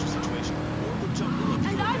 disaster situation, or the jungle of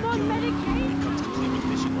And I'm on medication. It comes complete with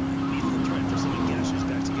fishing line, needle and thread for sewing gashes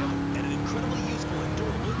back together, and an incredibly useful and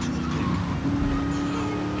durable toothpick.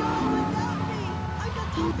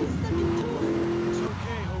 It's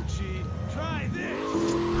okay, Ho-Chi. Try this!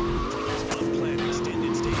 There's unplanned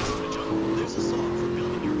extended stays in the jungle. There's a song for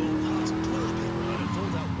building your own hut, toilet paper, and a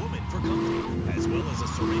fold-out woman for comfort, as well as a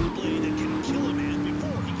serrated blade that can kill a man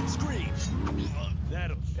before he can scream.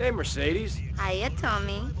 That'll... Hey, Mercedes. Hiya,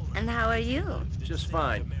 Tommy. And how are you? Just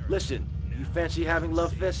fine. Listen, you fancy having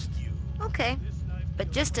love fist? Okay.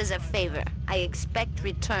 But just as a favor, I expect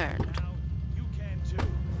returned.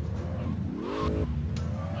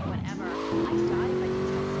 Whatever. I thought if I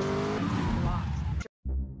used my system to protect blocks.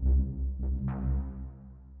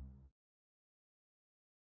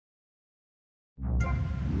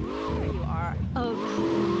 There you are. Oh, right.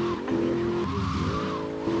 I really hope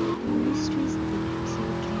you mysteries of the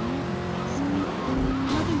absolute can never explain.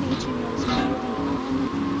 Mother Nature knows more than all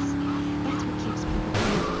of us. That's what keeps people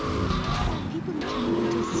going. People who turn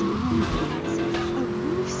into snowflakes. A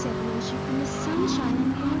roof separates you from the sunshine in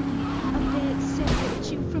the morning. A bed separates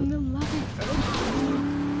you from the loving earth.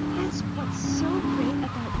 That's what's so great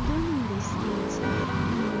about learning these things.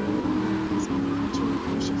 Because my cultural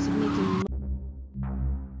pressures of making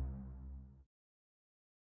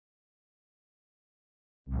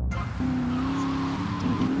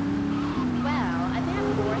Well, I've been up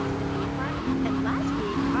north to the theme park, and last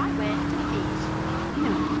week I went to the beach.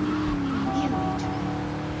 No, really true.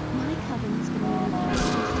 My coven has been running past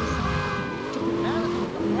this to prepare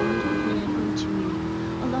for the long journey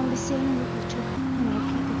along the same route we took when our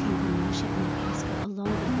people came from Russia and Nebraska along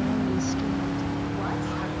the Bering Strait. What?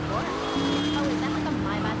 Hardcore? Oh, is that like a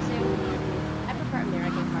Maibatsu? I prefer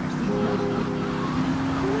American cars.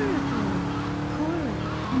 Kora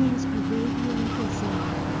means Arabian gazelle,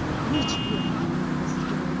 which we all know is the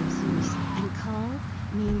daughter of Zeus, and Kal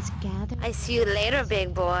means gather. I see you later,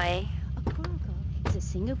 big boy. Is a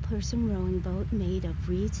single-person rowing boat made of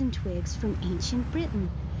reeds and twigs from ancient Britain.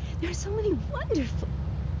 There are so many wonderful...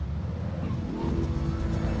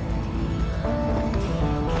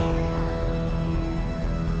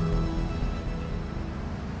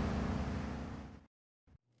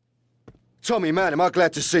 Tommy, man, am I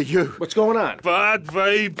glad to see you. What's going on? Bad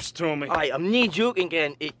vibes, Tommy. Aye, I'm not joking,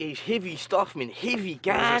 gang. It's heavy stuff, man. Heavy,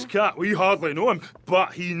 gang. This cat, we hardly know him,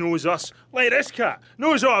 but he knows us. Like this cat,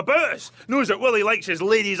 knows all about us. Knows that Willie likes his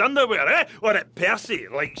ladies' underwear, eh? Or that Percy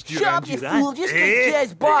likes Shut up, you Duran fool. Just eh? because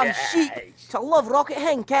jazz bomb shit. It's a love rocket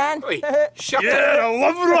thing, can? Shut yeah, a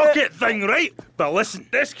love rocket thing, right? But listen,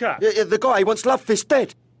 this cat... The guy wants Love Fist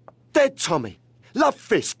dead. Dead, Tommy. Love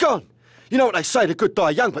Fist, gone. You know what they say, the good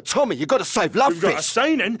die young, but Tommy, you got to save Love We've got a Fist.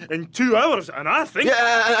 signing in 2 hours, and I think...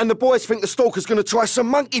 Yeah, and the boys think the stalker's going to try some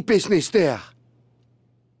monkey business there.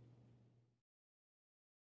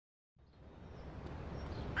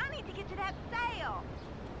 I need to get to that sale.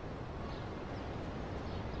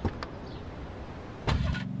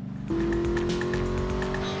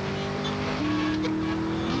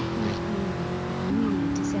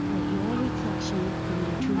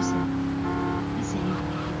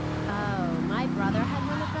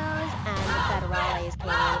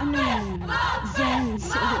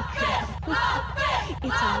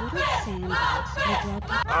 It's a little sandbox with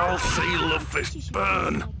I'll see Luffist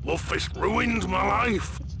burn. Luffist ruined my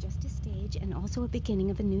life. It's just a stage and also a beginning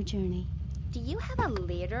of a new journey. Do you have a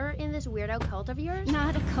leader in this weirdo cult of yours?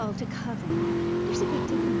 Not a cult, a coven. There's a big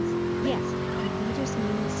difference. Yes, our leader's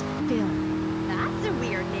name is Phil. That's a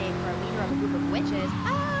weird name for a leader of a group of witches.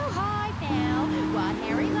 Oh, hi, Phil. What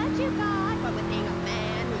hairy legs you got? What with being a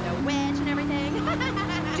man who's a witch and everything?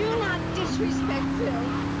 Do not disrespect Phil.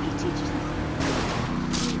 He teaches us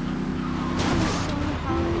solar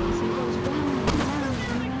holidays and goes round and round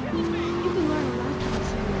and round. You can learn a lot from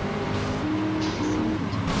solar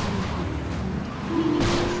meaning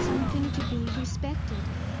there's something to be respected,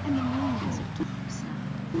 and the moon has a dark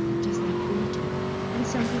side, just like winter. And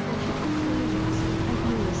some people have the flavors and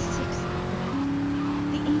only a sixth of it.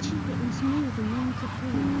 The ancient Britons knew the moon could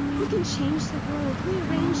bring. We can change the world,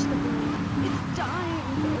 rearrange the world. It's dying,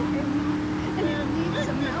 and it needs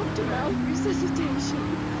a mouth-to-mouth resuscitation,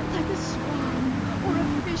 like a swan or a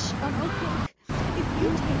fish on a hook. If you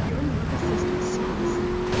take your nervous system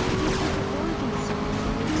seriously, if you take your organ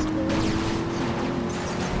seriously, explore it.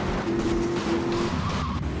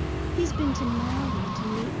 He's been to Mali to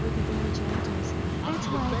meet with the village elders. That's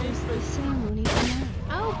why there's the ceremony tonight.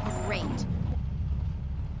 Oh, great.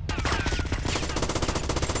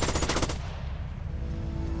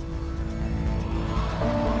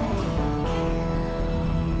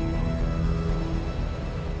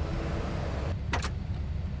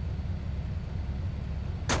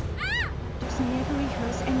 Never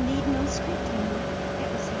rehearse and need no script anymore. That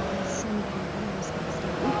was how my Sunday hours last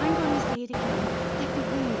night. I'm going to say it again, like the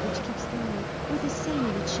wind which keeps blowing, or the sun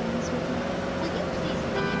which shines with light. Will you please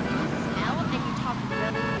leave? You smell and you talk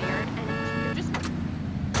really weird and you're just...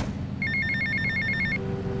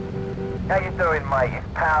 How you doing, mate? It's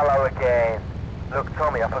Paolo again. Look,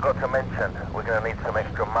 Tommy, I forgot to mention, we're going to need some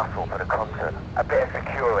extra muscle for the concert. A bit of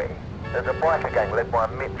security. There's a biker gang led by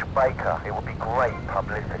Mitch Baker. It would be great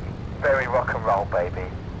publicity. Very rock and roll, baby.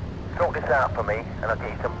 Sort this out for me, and I'll get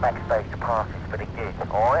you some backstage passes for the gig,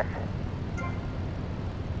 alright?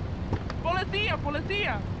 Policía,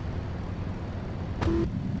 policía!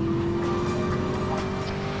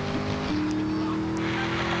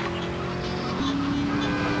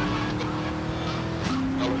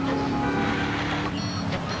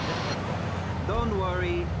 Don't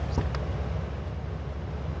worry.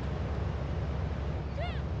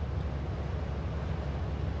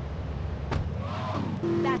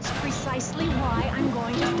 That's precisely why I'm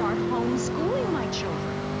going to start homeschooling my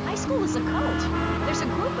children. High school is a cult. There's a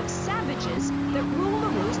group of savages that rule the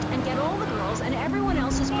roost and get all the girls, and everyone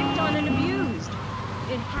else is picked on and abused.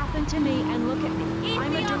 It happened to me, and look at me.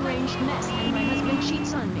 I'm a deranged mess, and my husband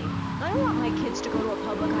cheats on me. I don't want my kids to go to a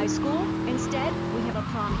public high school. Instead, we have a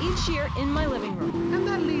prom each year in my living room. And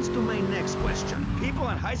that leads to my next question. People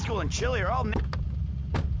in high school in Chile are all...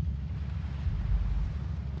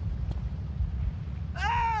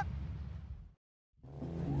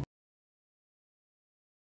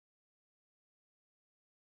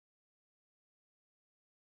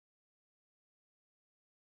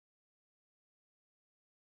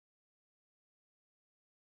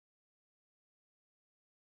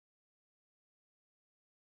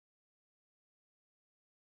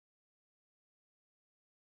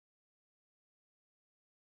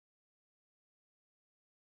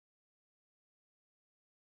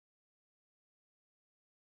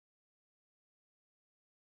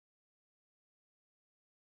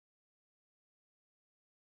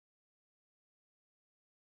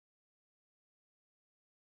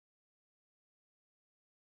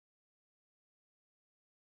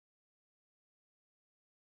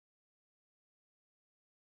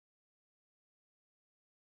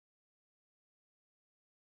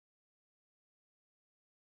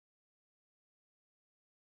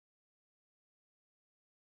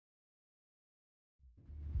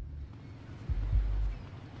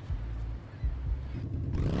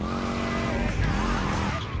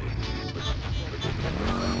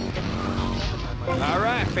 All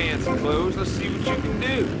right, fancy clothes, let's see what you can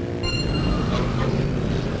do.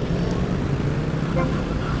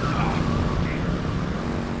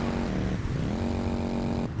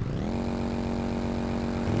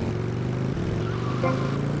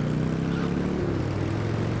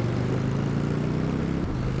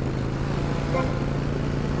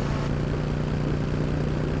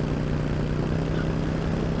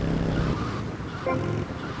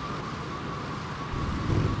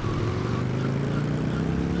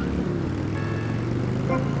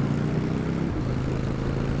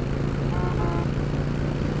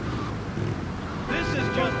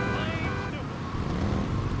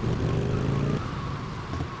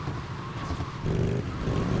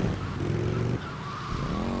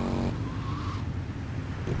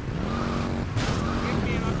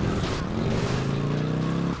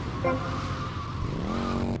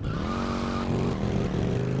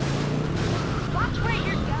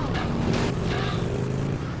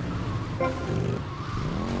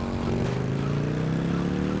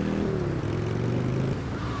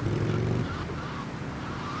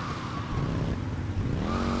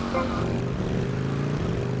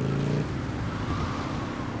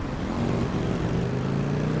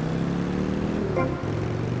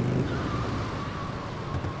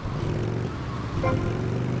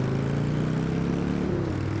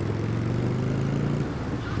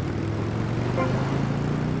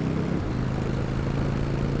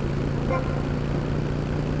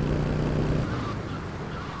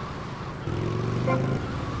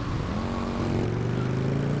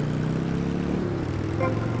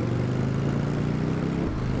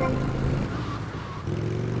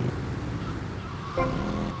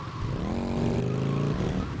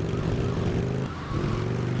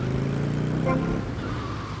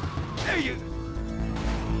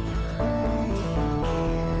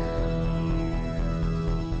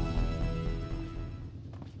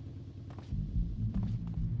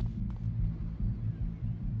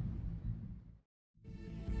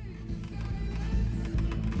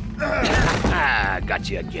 Got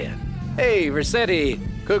you again. Hey, Rossetti.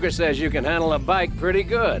 Cougar says you can handle a bike pretty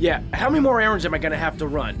good. Yeah, how many more errands am I gonna have to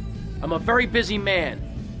run? I'm a very busy man.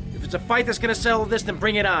 If it's a fight that's gonna settle this, then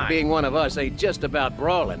bring it on. Being one of us ain't just about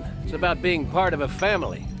brawling. It's about being part of a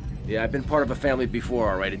family. Yeah, I've been part of a family before,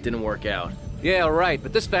 all right. It didn't work out. Yeah, right,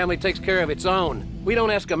 but this family takes care of its own. We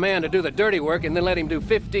don't ask a man to do the dirty work and then let him do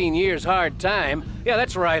 15 years hard time. Yeah,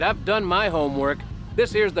 that's right, I've done my homework.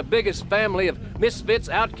 This here's the biggest family of misfits,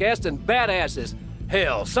 outcasts, and badasses.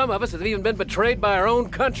 Hell, some of us have even been betrayed by our own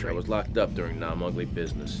country. I was locked up during non-ugly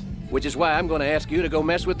business. Which is why I'm gonna ask you to go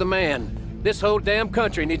mess with the man. This whole damn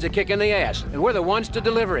country needs a kick in the ass, and we're the ones to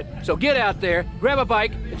deliver it. So get out there, grab a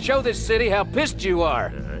bike, and show this city how pissed you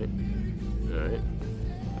are. All right. All right.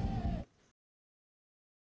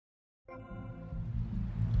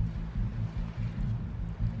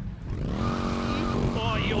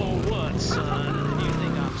 Oh, you're what, son? You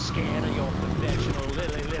think I'm scared of your conventional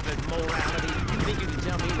lily-livered morality? You think you can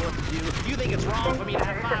tell me what to do? You think it's wrong for me to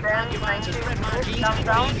have 5 concubines and spread my jeans and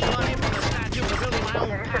eat money from the statues of building my own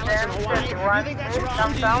palace in Hawaii? You think that's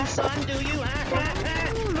wrong, do you, son? Do you?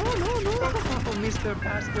 No, Mr.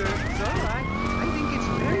 Pastor. It's all right. I think it's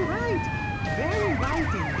very right. Very right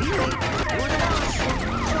indeed. You're the boss.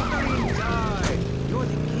 You're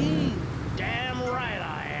the king. Damn right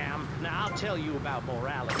I am. Now, I'll tell you about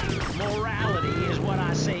morality. Morality is what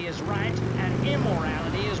I say is right, and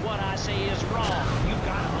immorality is what I say is wrong. You've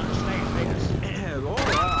got to understand this.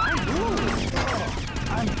 I do. Oh,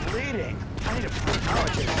 I'm bleeding. I need a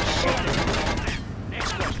proctologist. Shut it.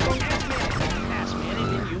 Next question. Ask me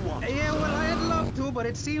anything you want. Yeah, well, I'd love to, but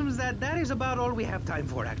it seems that is about all we have time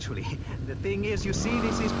for, actually. The thing is, you see,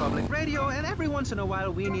 this is public radio, and every once in a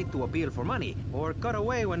while we need to appeal for money, or cut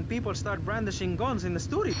away when people start brandishing guns in the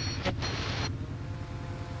studio. What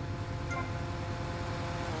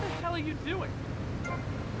the hell are you doing?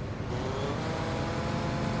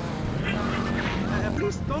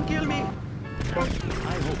 Please, don't kill me.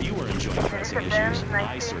 I hope you were enjoying pressing issues.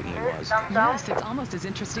 I certainly was. Yes, it's almost as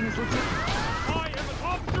interesting as looking. I am an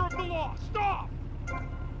officer of the law. Stop!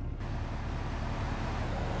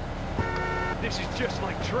 This is just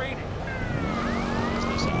like training.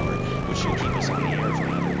 Business hour, which should keep us on the air for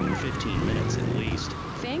another 15 minutes at least.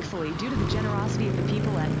 Thankfully, due to the generosity of the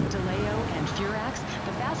people at DeLeo and Furax,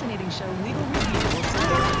 the fascinating show Legal Review will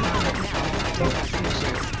start now to pressing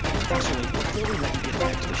issues. Actually, before we let you get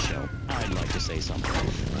back to the show, I'd like to say something.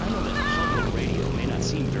 I know that public radio may not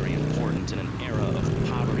seem very important in an era of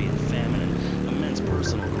poverty and famine and immense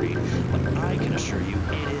personal greed, but I can assure you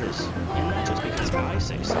it is. And not just because I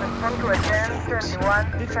say so. Facts.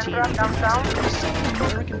 15 of the last 37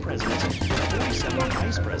 American presidents and 47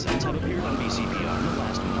 vice presidents have appeared on BCPR in the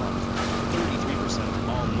last month. 33% of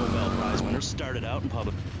all Nobel Prize winners started out in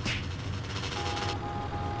public.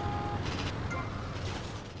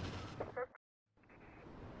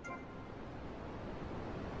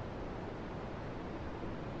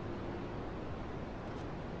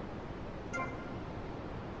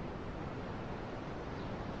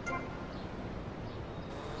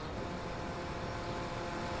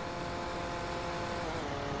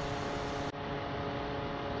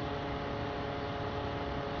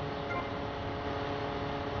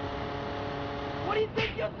 What do you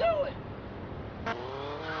think you're doing?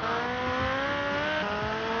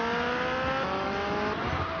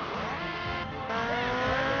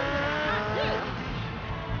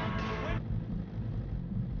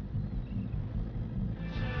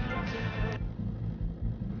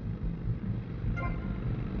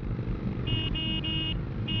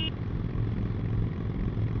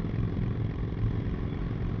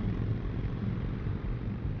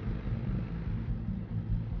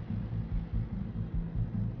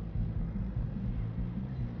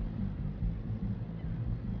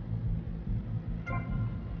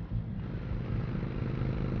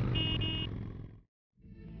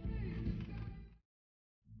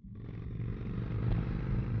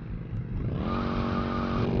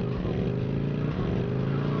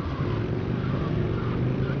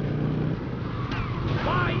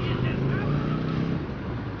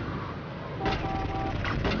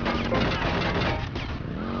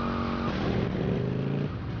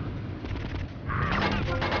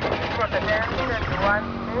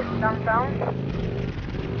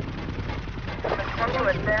 to a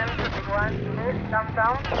 1021 East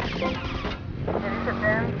downtown. There is a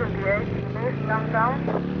 1028 East downtown.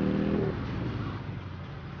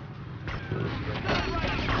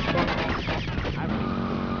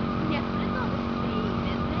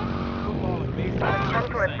 Come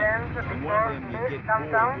to a 1054 East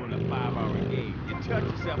downtown. During a 5-hour game. You touch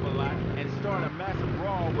yourself a lot and start a massive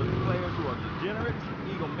brawl with players who are degenerates,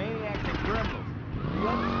 egomaniacs, and criminals. You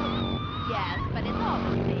understand? Yes, but it's all the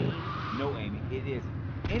same. No, Amy, it isn't.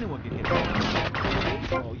 Anyone can hit a ball. In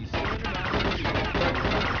baseball, you stand around the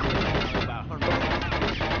field about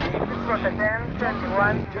 100 This was a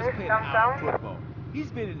 1021 East downtown. Football.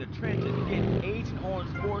 He's been in the trenches getting Agent Orange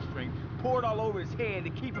sports drink poured all over his head to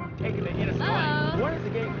keep him taking the inner swing. One is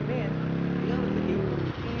the game for men, the other is the game for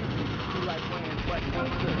the kids who like wearing butt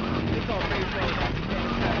naked. They call baseball happy man.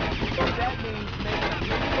 That means making a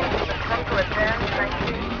big Come to a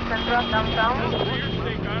 1019 Central downtown.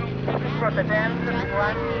 This was a 1021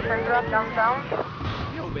 Central downtown.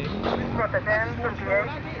 This was a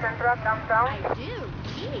 1028 Central downtown. I do.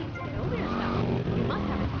 You need to get over yourself. You must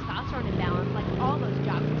have a testosterone imbalance like all those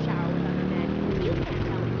jocks who shower with other men. You can't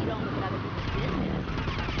tell me you don't look at other people's business.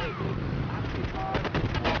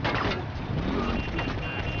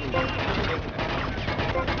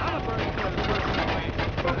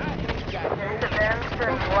 There is a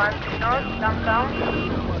 1021 North downtown.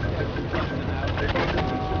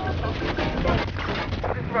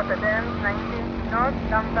 This was a 1019 North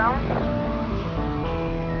downtown.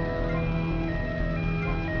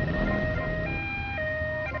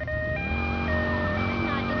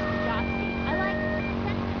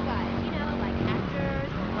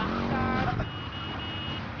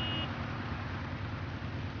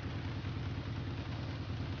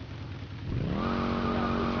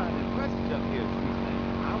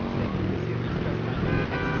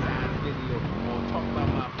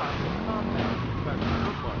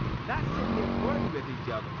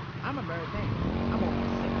 I'm a married man. I'm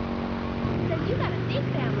almost 60. So you got a big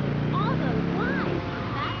family. All those wives.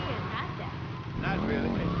 That's fantastic. Not really.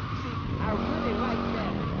 See, I really like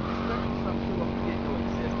that. Especially some show up didn't know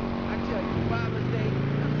existed. I tell you, Father's Day,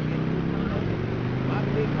 I'm getting through my life. My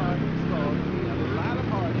big heart is caused me a lot of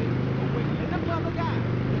heartache. But when you're in the public eye,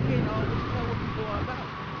 you can't always tell what people are about.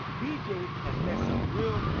 BJ has met some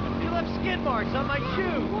real... You left skid marks on my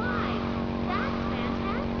shoe. Why? That's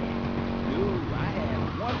fantastic. Dude, I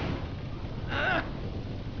had one...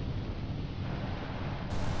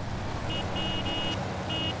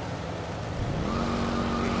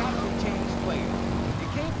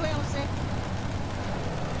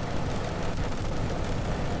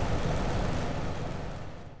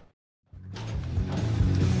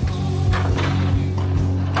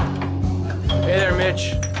 Hey there,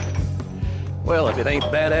 Mitch. Well, if it ain't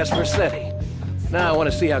badass Versetti. Now I want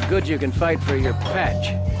to see how good you can fight for your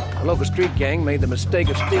patch. The local street gang made the mistake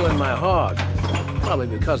of stealing my hog. Probably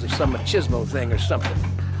because of some machismo thing or something.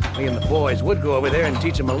 Me and the boys would go over there and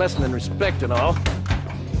teach them a lesson in respect and all.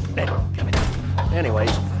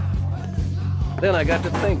 Anyways, then I got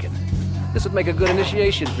to thinking. This would make a good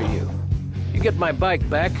initiation for you. You get my bike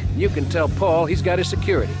back, you can tell Paul he's got his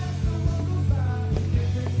security.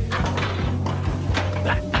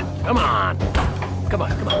 Come on. Come on,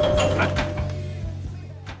 come on.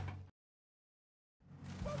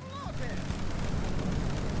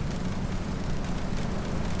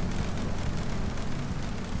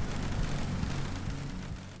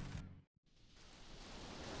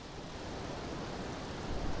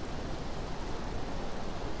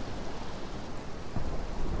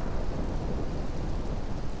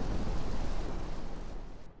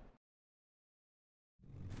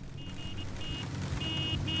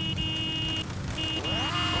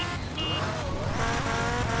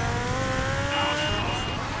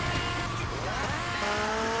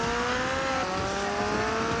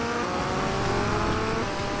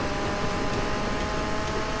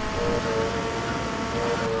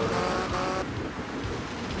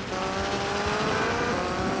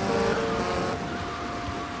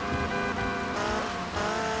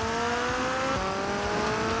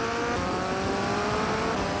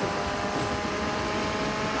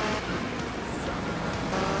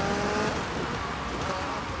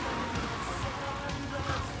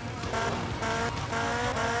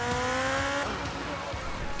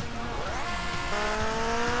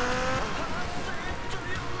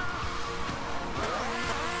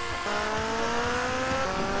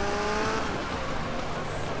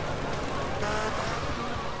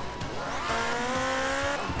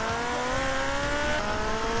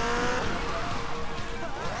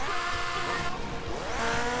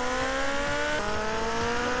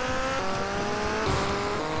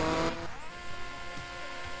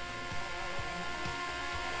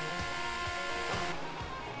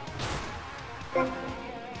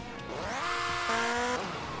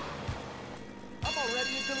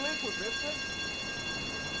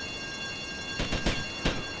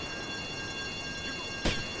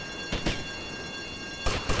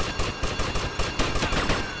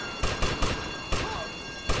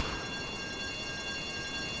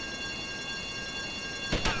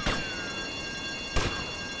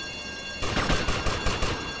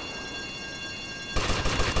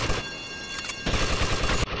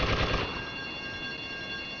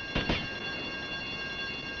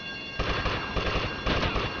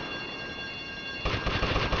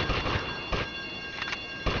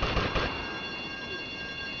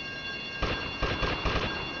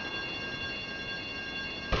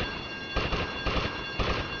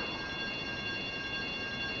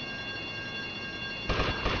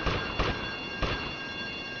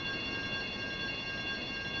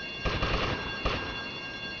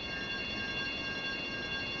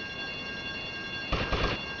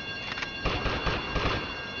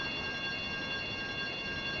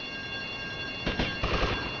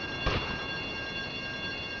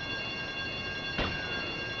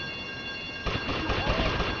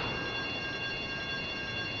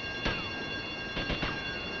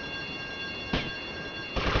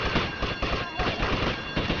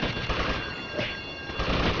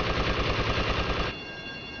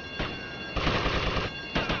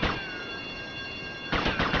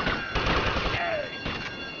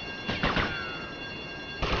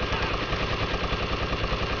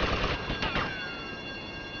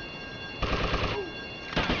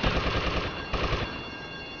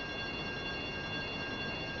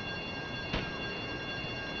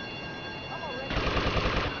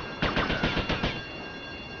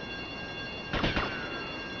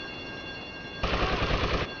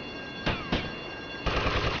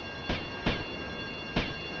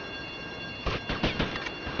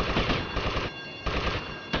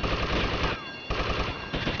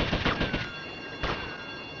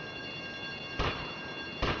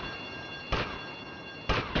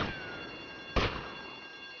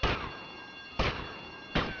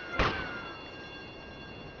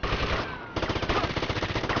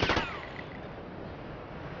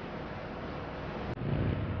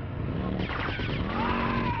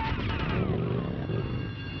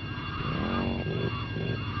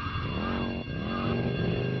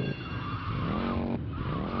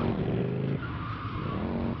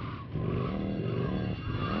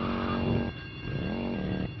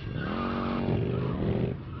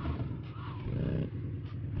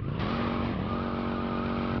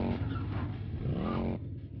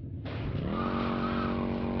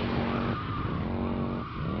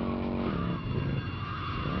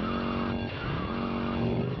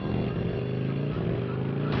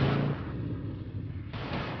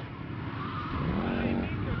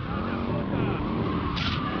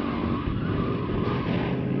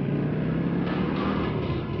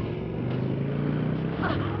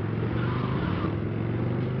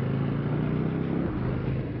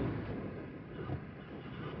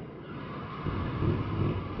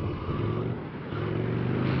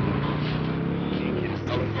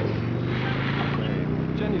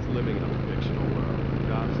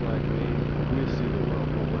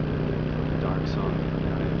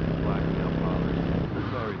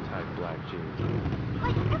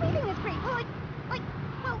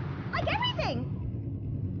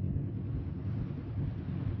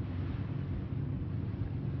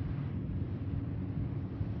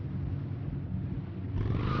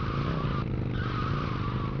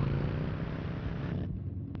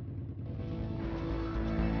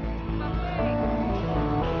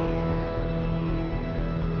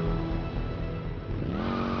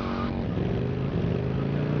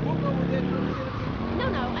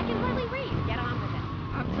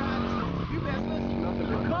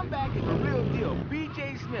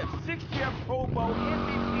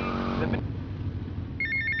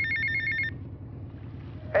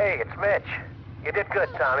 Hey, it's Mitch. You did good,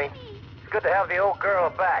 Tommy. It's good to have the old girl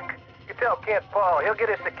back. You tell Kent Paul, he'll get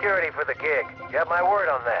his security for the gig. You have my word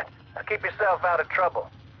on that. Now keep yourself out of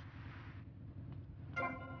trouble.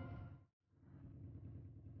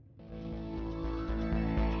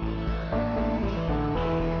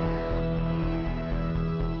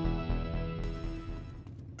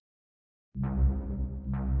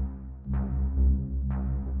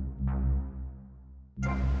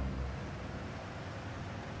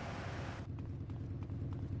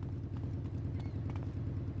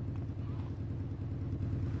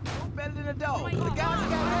 Better than a dog. The guy that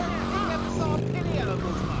got hurt, he never saw a penny out of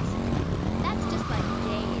those muscles. That's just like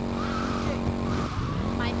Jade.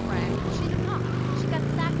 My friend, she's not. She got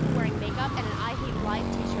sacked for wearing makeup and an I Hate Life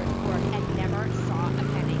t-shirt at work and never saw a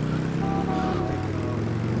penny.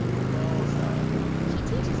 She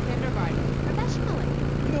teaches kindergarten professionally.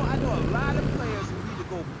 You know, I know a lot of players who need to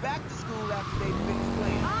go back to school after they finish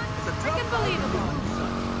playing. It's a tough Unbelievable.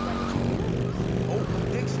 Oh,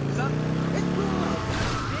 Dixon, son. It's cool.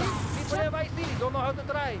 Whatever I see, don't know how to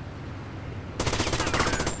drive.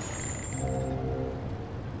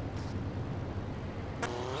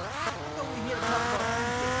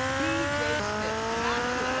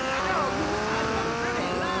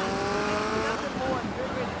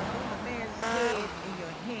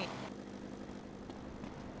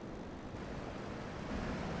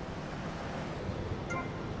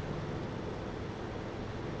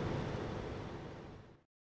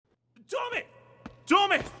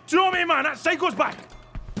 Tommy, man, that psycho's back!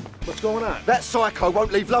 What's going on? That psycho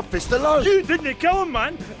won't leave Lovefist alone. You didn't kill him,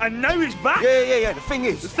 man, and now he's back? Yeah. The thing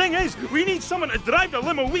is, we need someone to drive the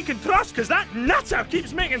limo we can trust, because that nutter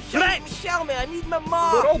keeps making threats! Show me, I need my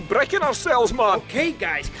mom! We're all breaking ourselves, man! Okay,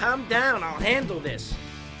 guys, calm down. I'll handle this.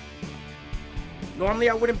 Normally,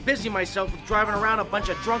 I wouldn't busy myself with driving around a bunch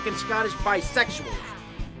of drunken Scottish bisexuals.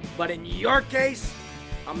 But in your case,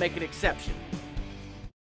 I'll make an exception.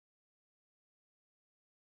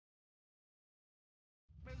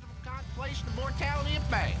 The mortality of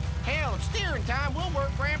man. Hell, at steering time, we'll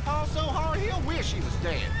work Grandpa so hard he'll wish he was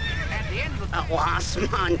dead. At the end of the... At last,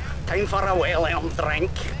 man. Time for a well-earned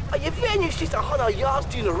drink. Are your venue's just 100 yards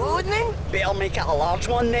down the road, then? Better make it a large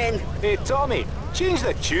one, then. Hey, Tommy, change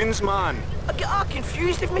the tunes, man. I get all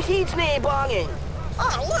confused if my head's nae banging.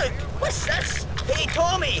 Ah, look! What's this? Hey,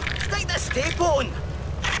 Tommy, stick this tape on.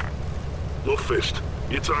 Lovefist,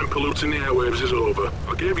 your time polluting the airwaves is over.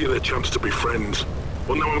 I gave you the chance to be friends.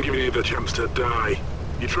 Well, now I'm giving you the chance to die.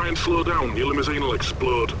 You try and slow down, your limousine will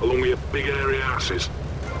explode, along with your big airy asses.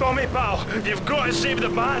 Tommy, pal, you've got to save the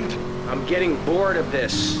band. I'm getting bored of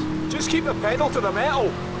this. Just keep the pedal to the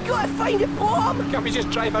metal. We gotta find a bomb. Can't we just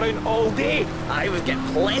drive around all day? I would get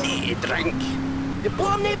plenty to drink. The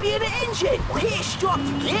bomb may be in the engine. We'll hit a stop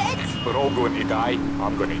to get it. We're all going to die.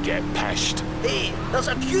 I'm going to get pissed. Hey, there's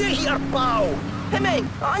a queue here, pal. Hey, man,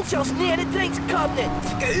 answer's near the drinks cabinet.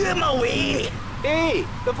 Get out of my way. Hey,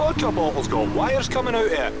 the vodka bottle's got wires coming out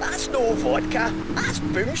of it. That's no vodka. That's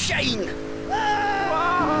boomshine.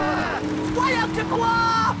 Fire to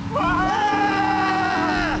blow!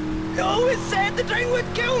 You always said the drink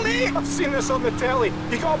would kill me. I've seen this on the telly.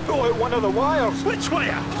 You gotta pull out one of the wires. Which wire?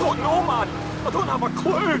 I don't know, man. I don't have a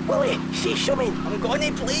clue. Willie, say something. I'm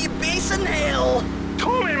gonna play bass in hell.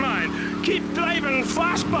 Tommy, man, keep driving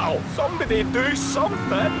fast, pal. Somebody do something.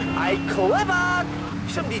 Aye, clever.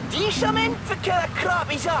 Somebody do something? What kind of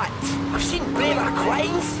crap is that? I've seen braver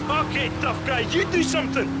crimes. Okay, tough guy, you do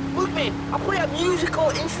something. Look, man, I play a musical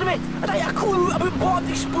instrument, and I have a clue about bomb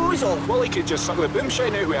disposal. Well, he could just suck the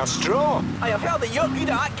boomshine out with a straw. I have heard that you're good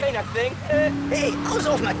at that kind of thing. Hey, I was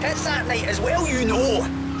off my tits that night as well, you know.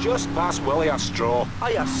 Just pass Willie a straw.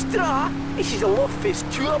 Aye, a straw? This is a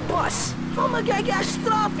Lovefist tour bus. I'm gonna get a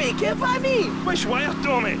straw fake, if I mean. Which wire,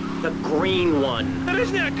 Tommy? The green one. There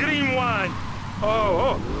isn't a green one.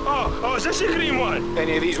 Oh, is this a green one?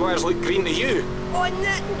 Any of these wires look green to you? On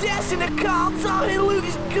that desk in the cards, all it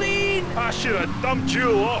looks green. I should have dumped you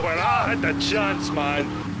lot when I had the chance, man.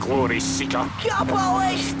 Glory seeker.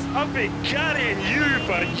 Capitalist. I've been carrying you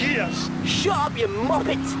for years. Shut up, you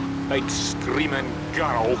muppet. Big screaming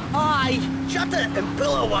girl. Aye, shut it and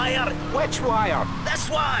pull a wire. Which wire? This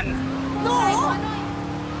one. No.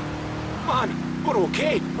 Man, we're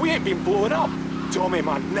okay. We ain't been blown up. Tommy,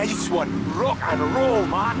 man, nice one. Rock and roll,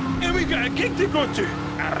 man. And we got a gig to go to.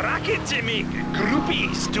 A racket to make.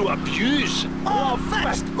 Groupies to abuse.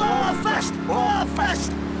 Lovefist! Lovefist!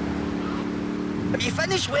 Lovefist! Have you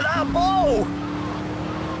finished with that ball?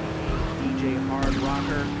 DJ Hard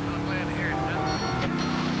Rocker.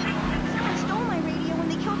 Someone stole my radio when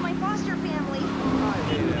they killed my foster family. I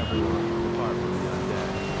hate everyone, apart from the undead.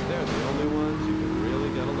 They're the only ones who can really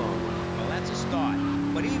get along.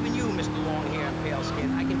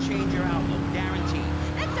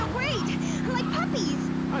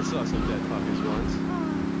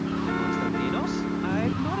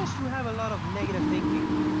 negative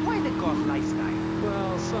thinking. Why the golf lifestyle?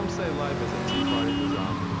 Well, some say life is a tea party for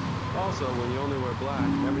zombies. Also, when you only wear black,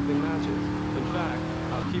 everything matches. In fact,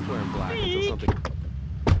 I'll keep wearing black until something...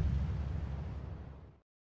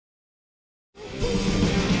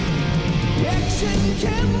 Action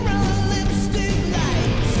camera, lipstick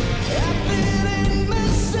lights, outfit in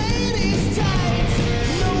Mercedes tights.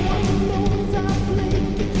 No one knows I play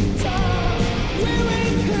guitar,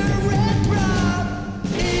 wearing her red bra.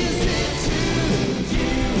 Is it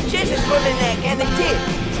true? Jesus running neck and the kid.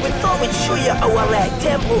 We thought we'd show you our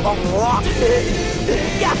temple of rock.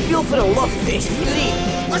 Get a feel for the love face fury.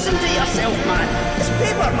 Listen to yourself, man. It's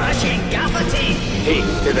paper mache gaffer tape. Hey,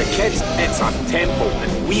 to the kids, it's a temple,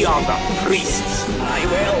 and we are the priests. Aye,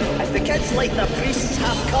 well, if the kids like their priests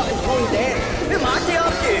half cut and thrown dead, who am I to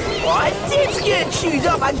argue? What? Dave's getting chewed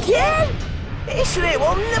up again? It's right,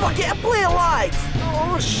 we'll never get to play live.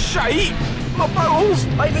 Oh, shite. My bowels.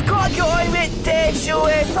 Right, we can't get on with it, so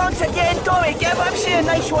thanks again, Tommy. Give MC a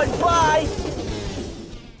nice one. Bye.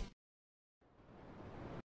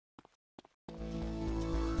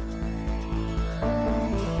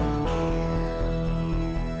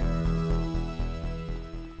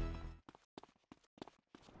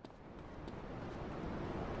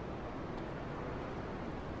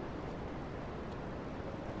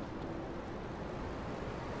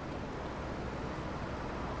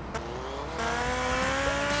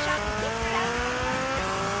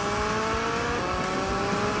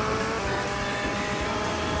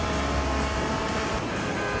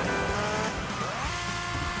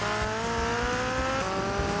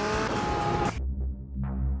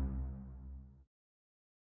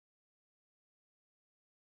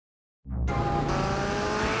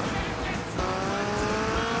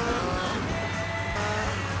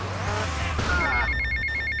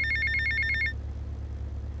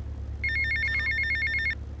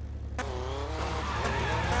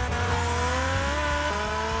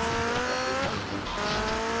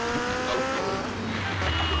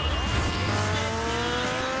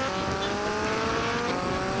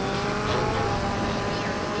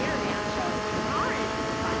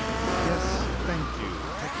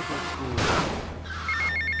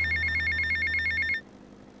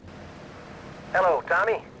 Hello,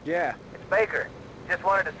 Tommy. Yeah. It's Baker. Just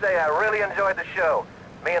wanted to say I really enjoyed the show.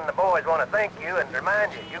 Me and the boys want to thank you and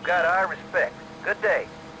remind you got our respect. Good day.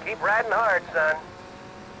 Keep riding hard, son.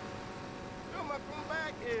 Come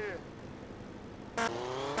back here.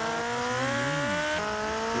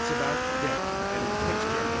 It's about depth and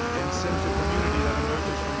texture and sense of community that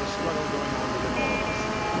emerges from the struggle going on within all of us.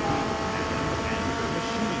 Between the man and the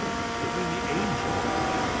machine. Between the angel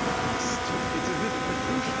and the beast. It's as if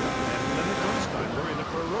Petrushka and Leonard Bernstein were in a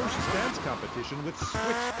ferocious dance competition with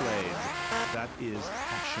switchblades. That is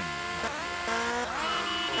passion.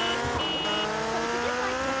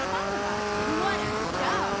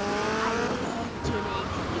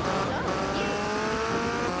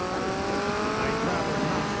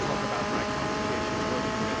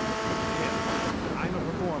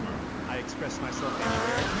 Express myself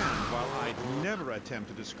anywhere I can, while I'd never attempt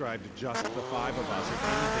to describe just the five of us as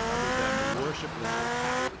anything other than worshipless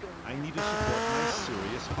attack. I need to support my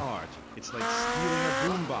serious art. It's like stealing a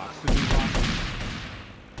boombox to do rock.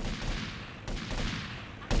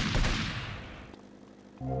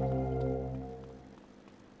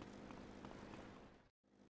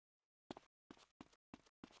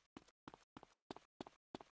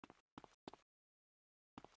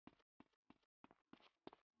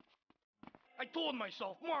 I told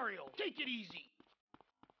myself, Mario, take it easy.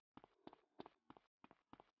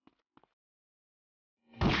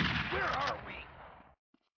 Where are we?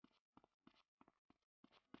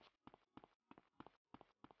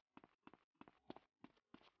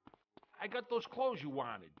 I got those clothes you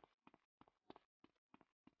wanted.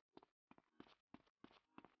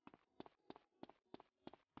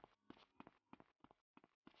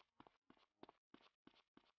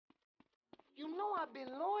 You know I've been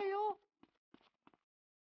loyal.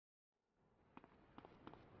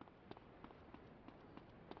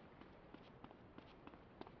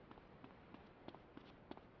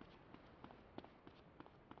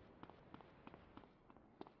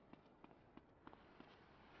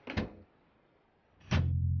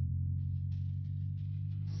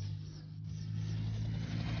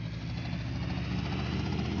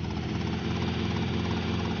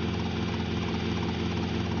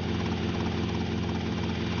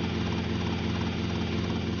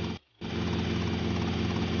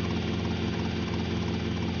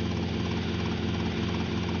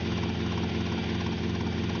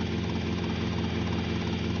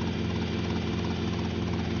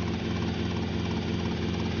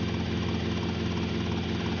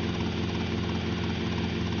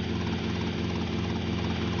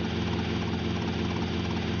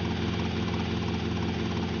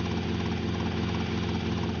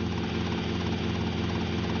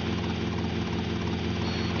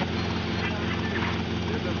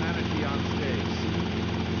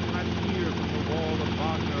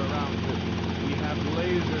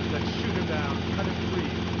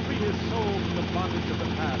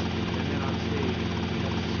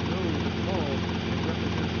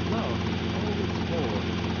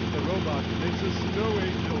 no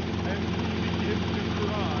angel, and he begins to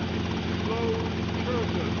cry. Close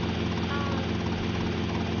curtain.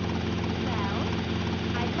 Well,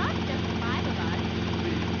 I'd love just the 5 of us.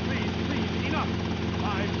 Please, enough!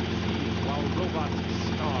 5 disease while robots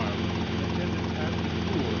starve. Attendance has been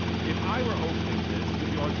poor. If I were opening this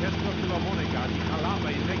with the Orquesta Filarmónica de Jalapa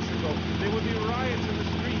in Mexico, there would be riots in the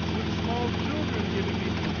streets with small children giving me...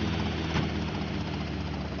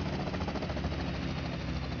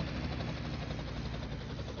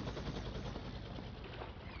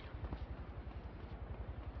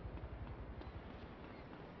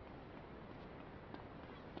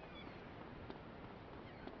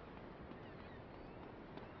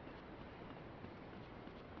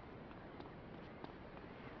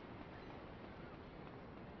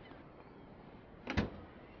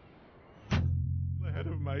 Ahead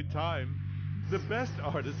of my time. The best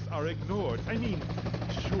artists are ignored. I mean,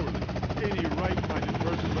 surely any right-minded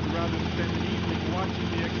person would rather spend an evening watching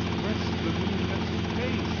me express the meaning of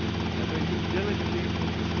space as I move delicately from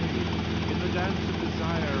the stage in the dance of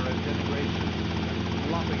desire and denigration, and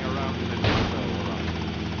flopping around in a disco or a...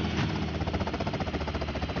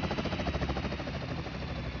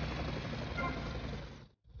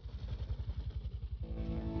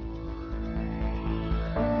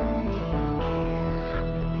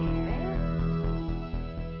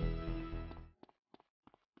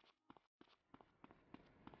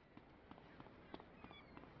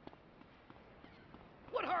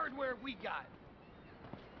 What hardware we got?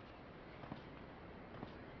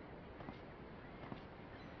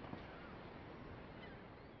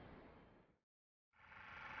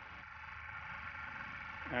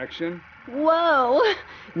 Action. Whoa!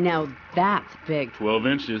 Now that's big. 12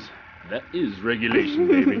 inches. That is regulation,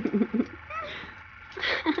 baby.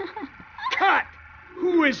 Cut!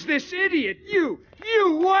 Who is this idiot? You!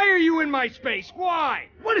 Why are you in my space? Why?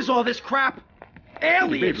 What is all this crap?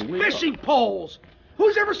 Aliens, Baby, wake fishing poles.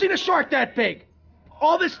 Who's ever seen a shark that big?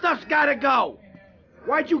 All this stuff's gotta go.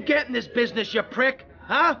 Why'd you get in this business, you prick?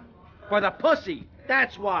 Huh? For the pussy.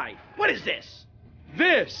 That's why. What is this?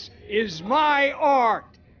 This is my art.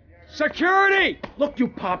 Security! Look, you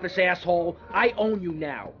pompous asshole. I own you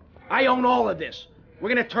now. I own all of this. We're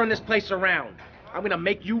gonna turn this place around. I'm gonna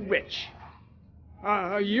make you rich.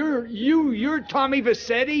 You're Tommy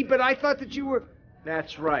Vassetti, but I thought that you were...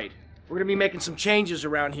 That's right. We're gonna be making some changes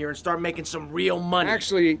around here and start making some real money.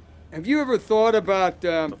 Actually, have you ever thought about,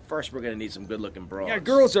 But first, we're gonna need some good-looking broads. Yeah,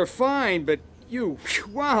 girls are fine, but you...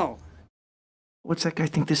 Wow. What's that guy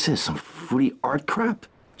think this is? Some free art crap?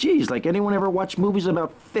 Geez, like anyone ever watched movies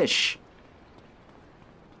about fish?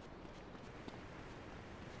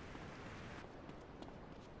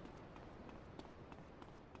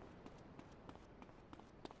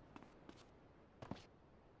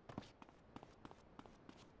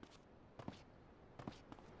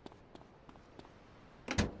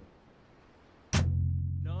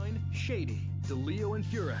 Shady, DeLeo and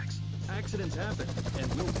Furax. Accidents happen, and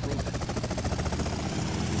we'll prove it.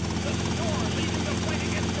 The store leading the fight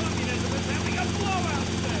against communism is having a blowout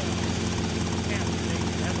sale!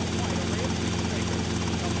 Ammunition has a wide array of newspapers.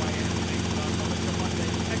 Come by Ammunition on Militia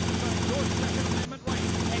Monday, exercise your Second Amendment right,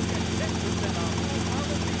 and get 10% off all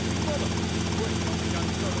Marvel DC bullets. We're the only gun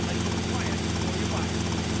store to let you try it before you buy it.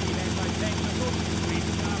 Need anti-tank missiles? We've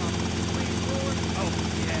got them. Flamethrower? Oh,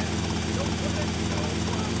 yeah. No bullet? No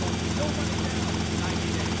problem. No money down. 90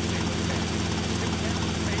 days. Pay with cash. Ship down,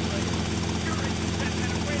 pay later. You're in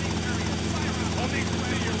 10-minute waiting period. Fire out. I'll need to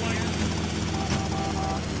see your license.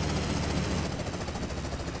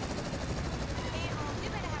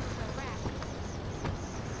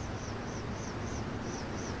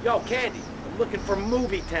 Yo, Candy, I'm looking for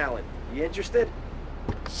movie talent. You interested?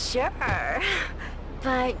 Sure.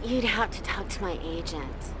 But you'd have to talk to my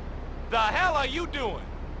agent. The hell are you doing?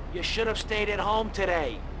 You should have stayed at home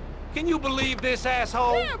today. Can you believe this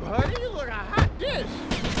asshole? Yeah, buddy, you look a hot dish.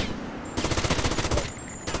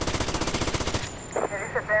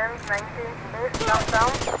 Elisa Benz, 19 East,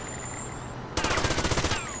 downtown.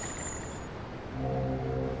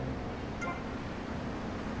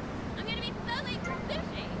 I'm gonna be so late for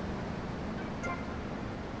sushi.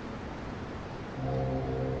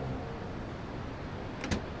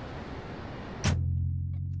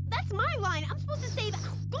 That's my line. I'm supposed to say that.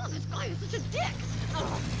 Oh, God, this guy is such a dick.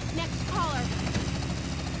 Ugh. Next caller.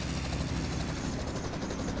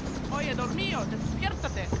 Oye, dormido,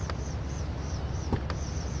 despiértate.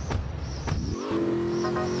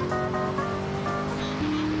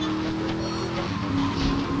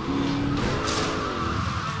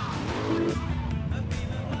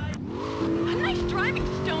 Nice driving,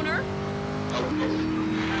 stoner.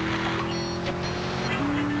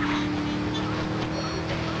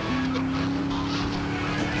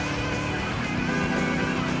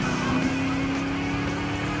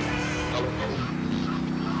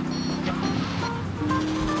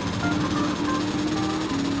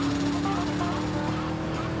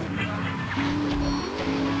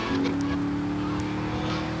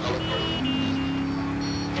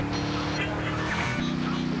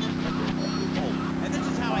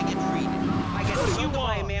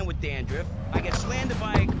 dandruff. I get slandered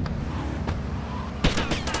by...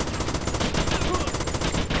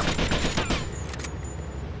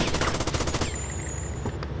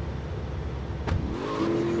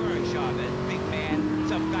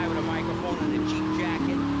 Some guy with a microphone and a cheap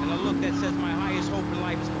jacket, and a look that says my highest hope in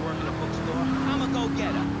life is to work in a bookstore. I'm a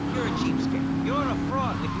go-getter. You're a cheapskate. You're a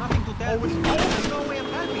fraud with nothing to tell me. There's no way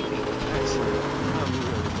of helping me. Excellent. I'm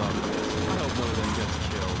really loving this. I hope one of them gets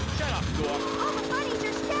killed. Shut up, Dork. All the buddies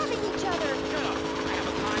are stabbing each other. Shut up. I have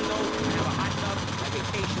a condo. I have a hot tub. I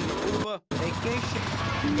vacation in Aruba. Vacation.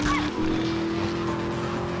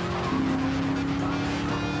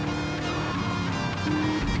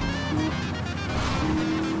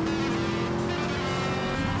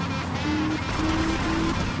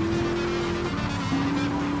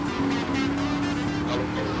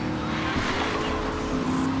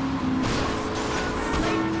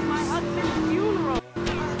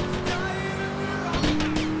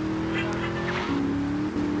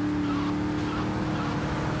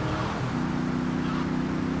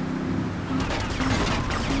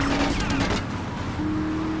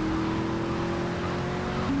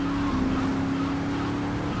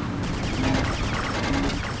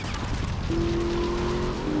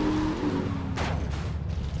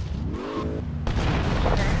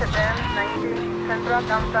 Central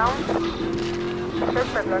downtown.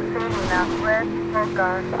 Suspect was seen in a red sport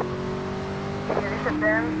car. Unit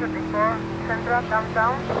 1034 Central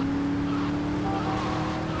downtown.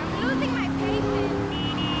 I'm losing my patience.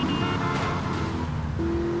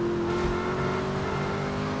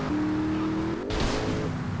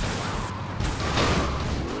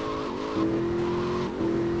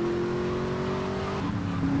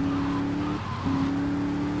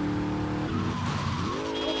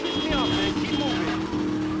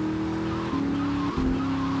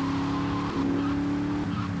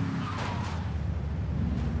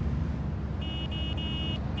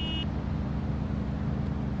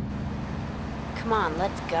 Come on,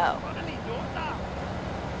 let's go.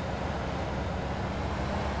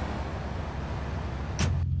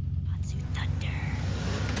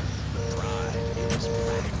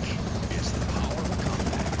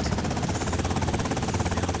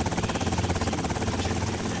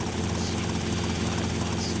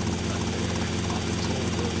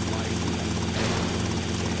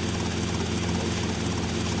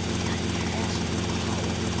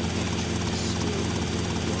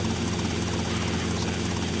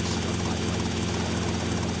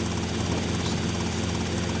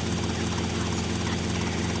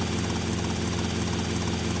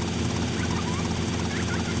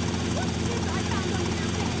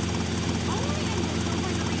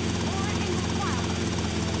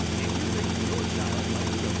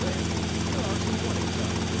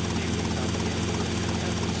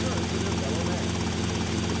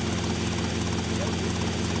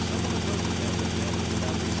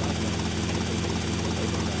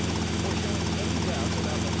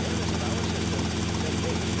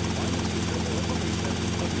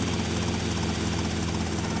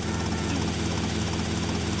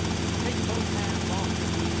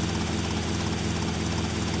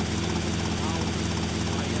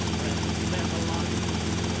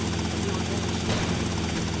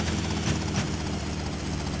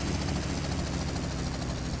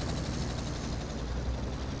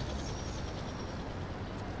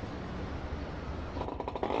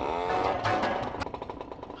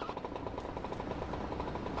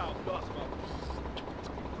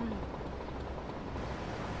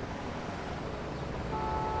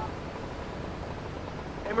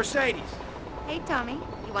 Hey, Mercedes. Hey, Tommy.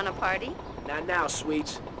 You want a party? Not now,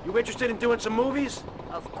 sweets. You interested in doing some movies?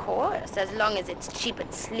 Of course, as long as it's cheap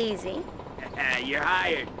and sleazy. You're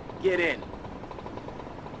hired. Get in.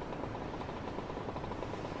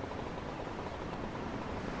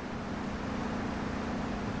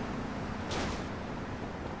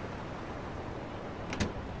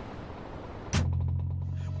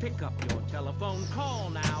 Pick up your telephone. Call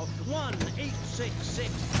now.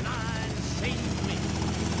 1-866-9-SAVE-ME.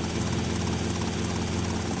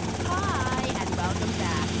 Hi, and welcome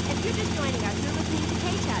back. If you're just joining us, you're listening to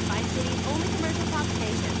K-Chat, Vice City's only commercial talk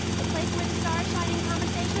station. The place where the stars shine in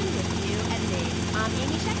conversation with you and me. I'm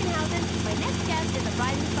Amy Scheckenhausen. My next guest is a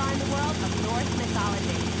rising star in the world of Norse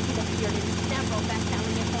mythology. He's appeared in several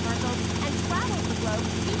best-selling infomercials and travels the globe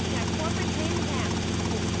speaking at corporate training camps.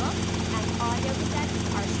 His books and audio cassettes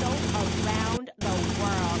are sold around the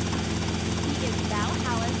world. He is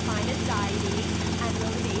Valhalla's finest deity and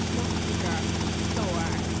motivational speaker, Thor.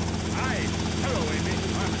 Hi. Hello, Amy.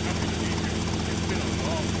 I'm happy to be here. It's been a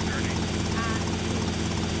long journey.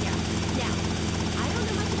 Yeah. Now, I don't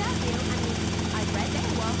know much about you. I mean, I've read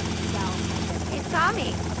Beowulf,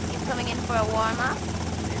 Tommy, you coming in for a warm-up?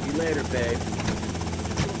 Maybe later, babe.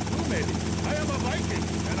 Maybe. I am a Viking,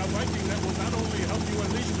 and a Viking that will not only help you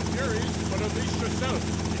unleash the Furies, but unleash yourself.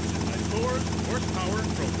 It's in my Thor's horsepower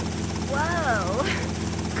program. Whoa.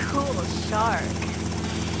 Cool shark.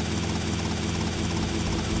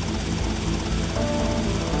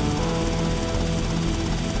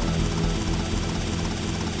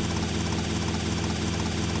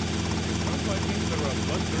 Some Vikings are a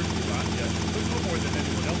bloodthirsty lot, yes, but no more than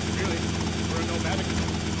anyone else, really. We're a nomadic.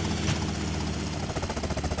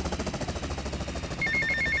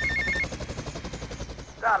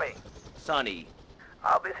 Tommy. Sonny.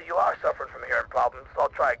 Obviously you are suffering from hearing problems, so I'll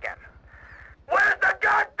try again. Where's the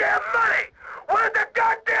goddamn money? Where's the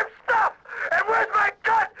goddamn stuff? And where's my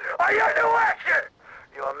cut? Are your new action?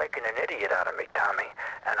 You are making an idiot out of me, Tommy,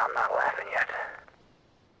 and I'm not laughing yet.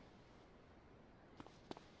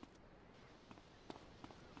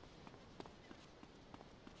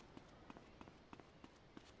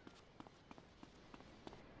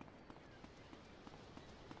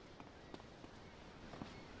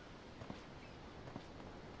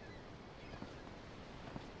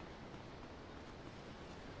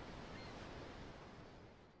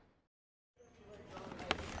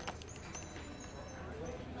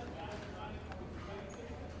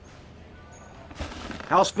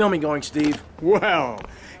 How's filming going, Steve? Well,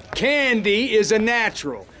 Candy is a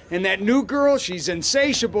natural. And that new girl, she's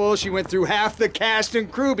insatiable. She went through half the cast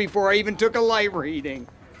and crew before I even took a light reading.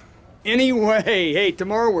 Anyway, hey,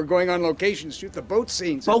 tomorrow we're going on location to shoot the boat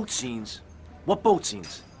scenes. Boat scenes? What boat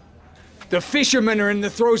scenes? The fishermen are in the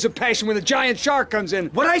throes of passion when the giant shark comes in.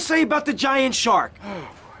 What'd I say about the giant shark?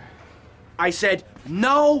 I said,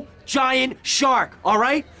 no giant shark, all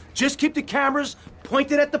right? Just keep the cameras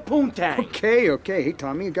pointed at the poontang. Okay. Hey,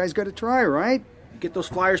 Tommy, you guys gotta try, right? You get those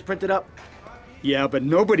flyers printed up? Yeah, but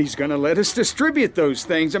nobody's gonna let us distribute those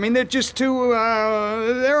things. I mean, they're just too,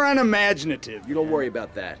 they're unimaginative. You don't worry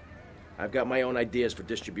about that. I've got my own ideas for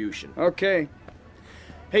distribution. Okay.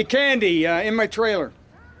 Hey, Candy, in my trailer.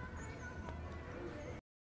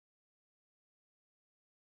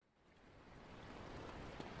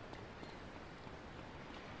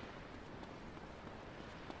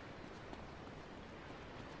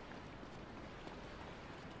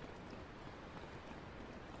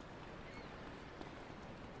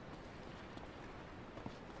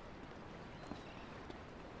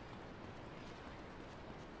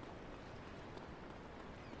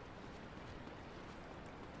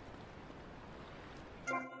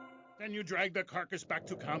 Then you drag the carcass back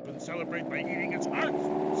to camp and celebrate by eating its heart.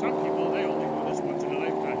 Some people, they only do this once in a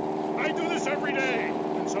lifetime. I do this every day,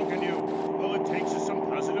 and so can you. All it takes is some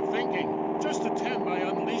positive thinking. Just attend my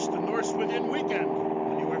Unleash the Norse Within weekend.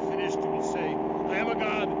 When you are finished, you will say, I am a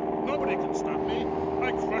god. Nobody can stop me.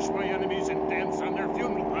 I crush my enemies and dance on their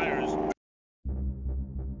funeral pyres.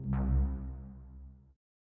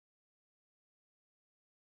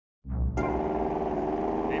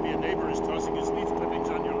 Maybe a neighbor is tossing his leaf clippings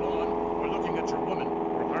on your lawn, or looking at your woman,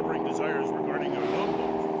 or harboring desires regarding your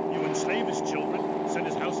longboat. You enslave his children, set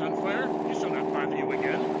his house on fire, he shall not bother you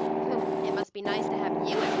again. It must be nice to have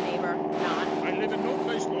you as a neighbor, not. I live in no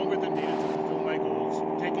place longer than needed to fulfill my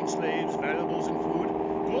goals. Taking slaves, valuables, and food.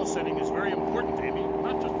 Goal setting is very important, Amy,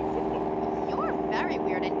 not just in football. You're very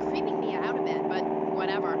weird and creeping me out a bit, but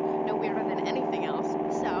whatever. No weirder than anything else.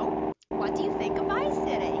 So, what do you think of Vice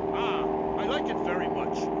City? I like it very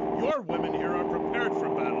much. Your women here are prepared for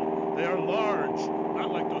battle. They are large,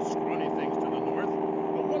 not like those scrawny things to the north.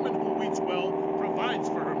 A woman who eats well provides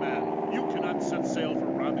for her man. You cannot set sail for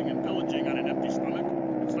robbing and pillaging on an empty stomach.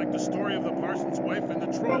 It's like the story of the parson's wife and the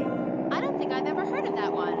troll. I don't think I've ever heard of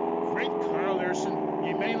that one. Great Carl Erson,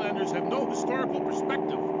 ye mainlanders have no historical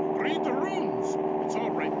perspective. Read the runes. It's all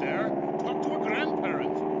right there. Talk to a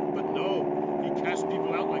grandparent. But no, he cast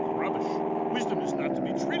people out like rubbish. Wisdom is not to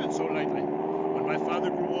be treated so lightly. When my father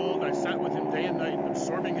grew old, I sat with him day and night,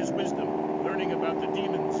 absorbing his wisdom, learning about the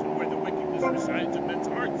demons and where the wickedness resides in men's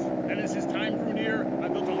hearts. And as his time grew near, I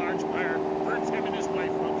built a large pyre, burnt him and his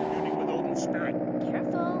wife while communing with Odin's spirit.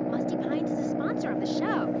 Careful, Musty Pines is a sponsor of the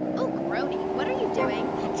show. Oh, Grody, what are you doing?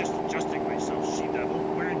 I'm just adjusting myself, she-devil.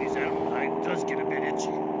 Wearing these animal hides does get a bit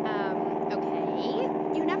itchy.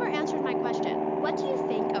 Okay. You never answered my question. What do you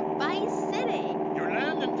think of Vice City? Your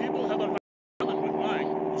land and people have a lot in common with mine.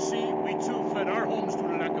 You see, we too fled our homes due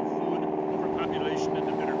to lack of food, overpopulation, and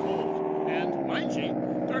the bitter cold. And, mind ye,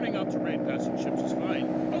 turning out to raid passing ships is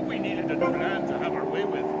fine, but we needed a new land to have our way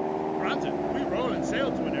with. Granted, we roll and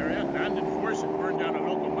sail to an area, land in force, and burn down a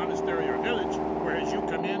local monastery or village, whereas you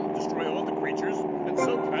come in, destroy all the creatures, and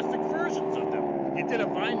sell plastic versions of them. It did a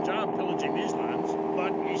fine job pillaging these lands,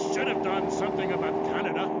 but he should have done something about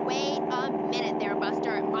Canada. Wait a minute there,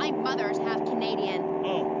 Buster. My mother's half Canadian.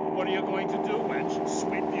 Oh, what are you going to do, wench?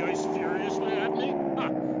 Sweep the ice furiously at me?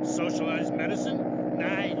 Huh, socialized medicine?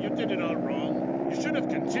 Nah, you did it all wrong. You should have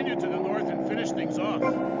continued to the north and finished things off.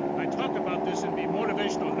 I talk about this in the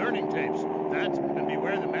motivational learning tapes. That, and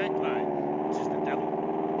beware the magpie. 'Tis the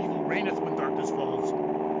devil. He who reigneth when darkness falls.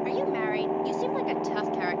 Are you married? You seem like a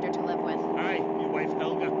tough character to live with. Aye, me wife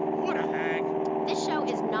Helga. What a hag. This show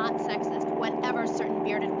is not sexist, whatever certain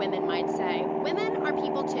bearded women might say. Women are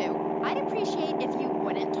people too. I'd appreciate if you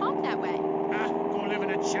wouldn't talk that way. Ah, go live in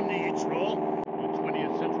a chimney, you troll. You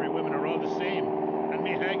 20th century women are all the same. And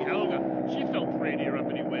me hag Helga, she felt pretty her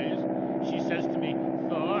uppity ways. She says to me,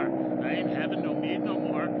 Thor, I ain't having no mead no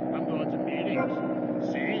more. I'm going to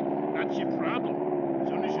meetings. See? That's your problem. As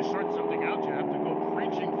soon as you sort something out, you have to go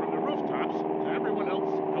preaching from the rooftops to everyone else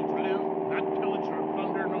how to live, not pillage or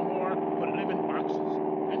plunder no more, but live in boxes.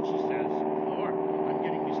 Then she says, Thor, I'm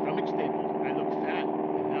getting me stomach stapled. I look fat,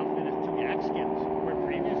 and now fitteth 2 yak skins, where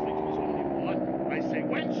previously 'twas only 1. I say,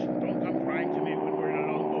 wench, don't come crying to me when we're in a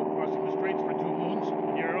longboat crossing the straits for 2 moons,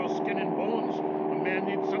 and you're all skin and bones. A man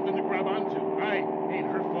needs something to grab onto. Aye, ain't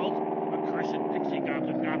her fault. A cursed pixie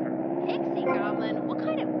goblin got her. Pixie goblin? What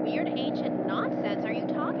kind of weird ancient nonsense are you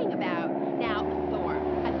talking about? Now, Thor,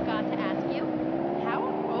 I've got to ask you, how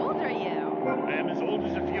old are you? I am as old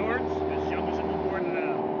as a fjords, as young as a newborn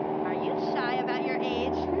lamb. Are you shy about your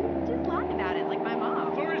age? Just lie about it, like my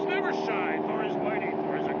mom. Thor is never shy. Thor is mighty.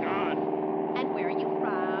 Thor is a god. And where are you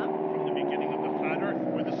from? From the beginning of the flat earth,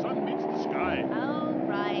 where the sun meets the sky. Oh,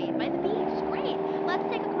 right. By the beach. Great. Let's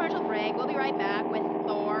take a commercial break. We'll be right back with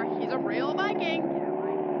Thor. He's a real Viking.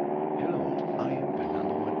 Hello, I am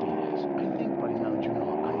Fernando Martinez. I think by now you know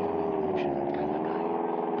I am an emotional kind of guy.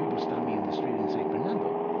 People stop me in the street and say, Fernando,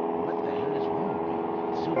 what the hell is wrong with me?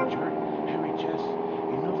 Silver shirt, hairy chest,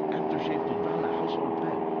 enough aftershave to drown a household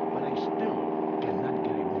pet, but I still cannot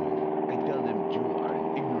get a woman. I tell them you are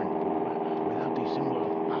an ignorant fool. Without the symbol of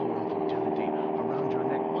power and fertility around your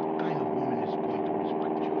neck, what kind of woman is going to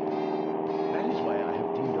respect you? That is why I have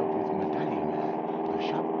teamed up with Medallion Man, the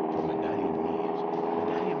shop for medallion needs.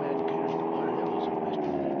 Medallion Man caters to all levels of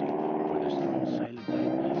masculinity, for the strong, silent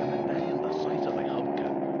type, a medallion the size of a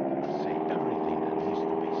hubcap will say everything that needs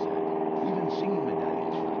to be said. Even singing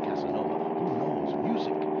medallions for Casanova, who knows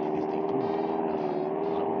music is the food of love.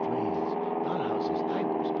 Love trains, dollhouses,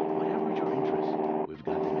 diapers, whatever your interest, we've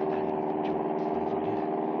got a medallion for you. Don't forget,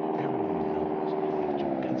 everyone knows if you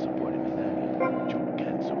can support a medallion, you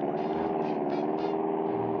can support a family.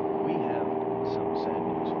 We have some sad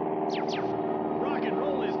news for you. Rock and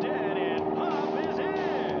roll is dead and pop is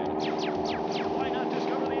in! Why not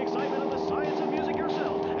discover the excitement of the science of music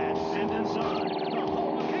yourself at Sind & Son, the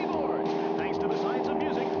home of keyboards? Thanks to the science of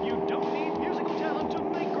music, you don't need musical talent to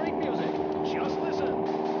make great music. Just listen.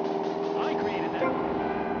 I created that.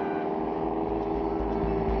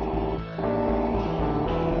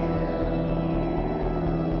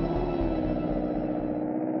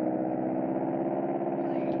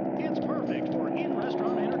 It's perfect for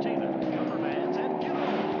in-restaurant entertainment, cover bands, and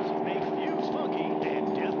funerals. Make fugues funky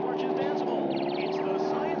and death marches danceable. It's the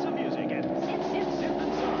science of music at Sind &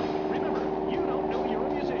 Son. Remember, you don't know you're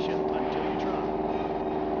a musician until you try.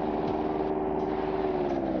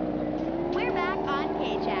 We're back on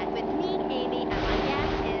K-Chat with me, Amy, and my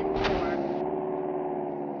guest is Thor.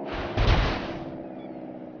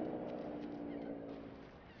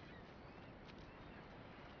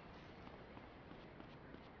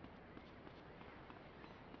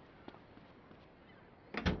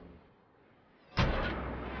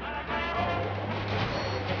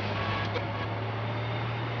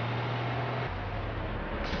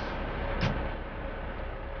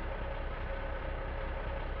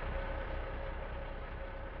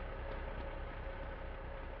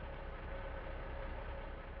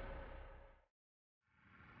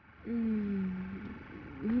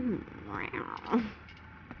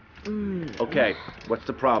 Okay, what's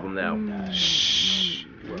the problem now? Shh.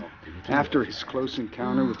 Well, after his close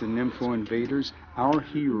encounter with the Nympho invaders, our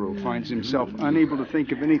hero finds himself unable to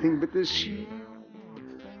think of anything but this.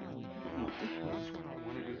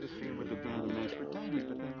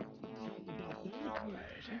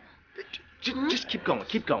 Just keep going,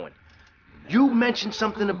 keep going. You mentioned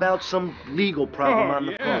something about some legal problem on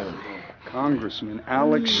the phone. Congressman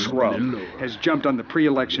Alex Shrub has jumped on the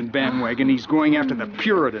pre-election bandwagon. He's going after the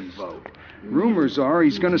Puritan vote. Rumors are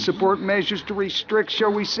he's going to support measures to restrict,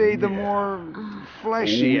 shall we say, the more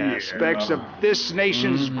fleshy aspects of this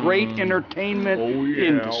nation's great entertainment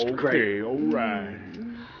industry. Okay, all right.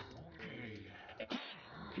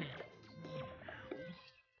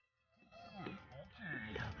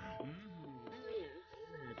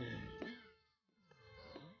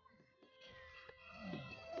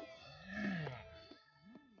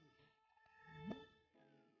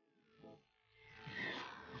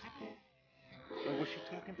 she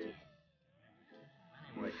talking to?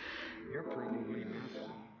 Anyway, you're probably best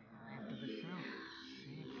after the show.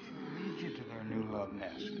 See if she'll lead you to their new love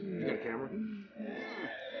nest. You got a camera?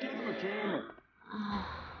 Give him a camera.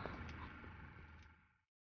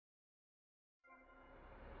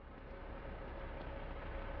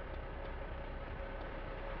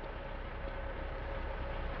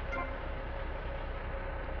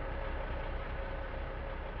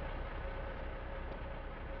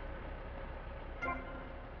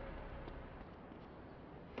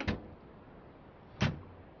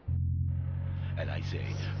 And I say,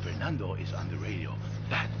 Fernando is on the radio.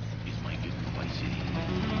 That is my goodbye city.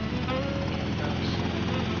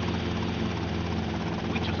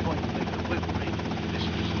 We just going to make a quick break.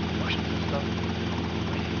 Listen to some commercials and stuff.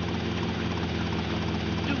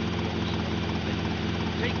 Do your stuff.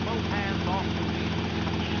 Take both hands off the wheel.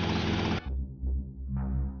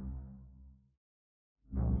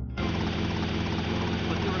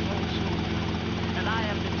 But there is also, and I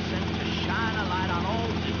have been sent to shine a light on all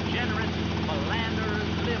degenerates, philanderers,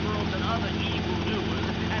 liberals, and other evildoers,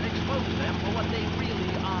 and expose them for what they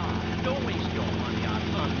really are. Don't waste your money on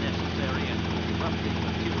unnecessary and corrupting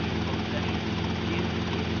material possessions. Give it.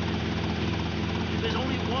 There's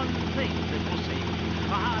only one thing that will save you.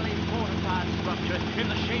 A highly fortified structure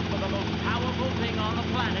in the shape of the most powerful thing on the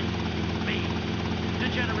planet. Me.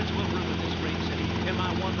 Degenerates will ruin this great city. In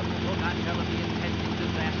my wonderful book, I tell of the impending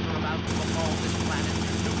disaster about to befall this planet.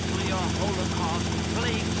 Nuclear holocaust,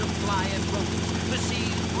 plagues of flying rodents, the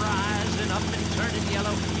seas rising up and turning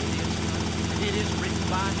yellow. It is written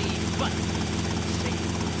by me, but save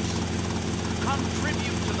this.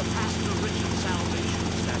 Contribute to the Pastor Richard Salvation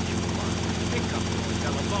Statue Fund. Pick up your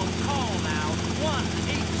telephone. Call now.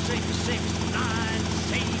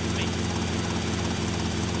 1-866-9-SAVE-ME.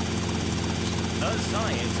 The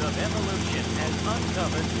science of evolution has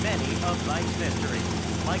uncovered many of life's mysteries,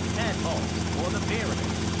 like tadpoles or the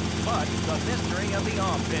pyramids. But the mystery of the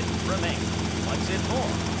armpit remains. What's it for?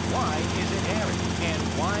 Why is it hairy? And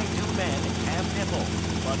why do men have nipples?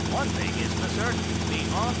 But one thing is for certain, the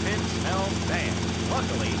armpit smells bad.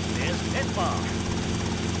 Luckily, there's Pit Balm.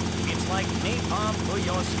 It's like napalm for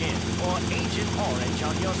your skin, or Agent Orange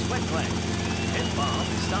on your sweat glands. Pit Balm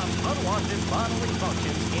stops unwanted bodily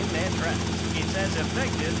functions in their tracks. It's as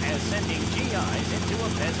effective as sending GIs into a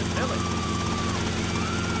peasant village.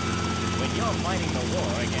 When you're fighting the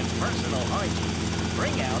war against personal hygiene,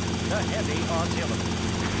 bring out the heavy artillery.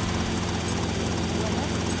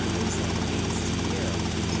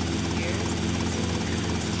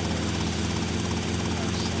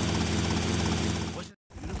 Was it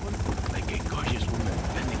beautiful? Like a gorgeous woman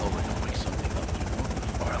bending over to pick something up, you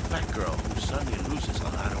know? Or a fat girl who suddenly loses a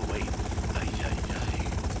lot of weight. Ay, ay, ay.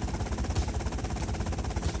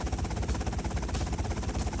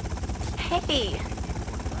 Hey!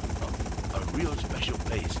 A real special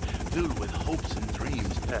place filled with hopes and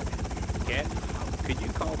dreams. Ken, could you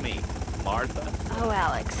call me Martha? Oh,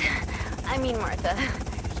 Alex. I mean Martha.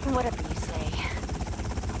 What a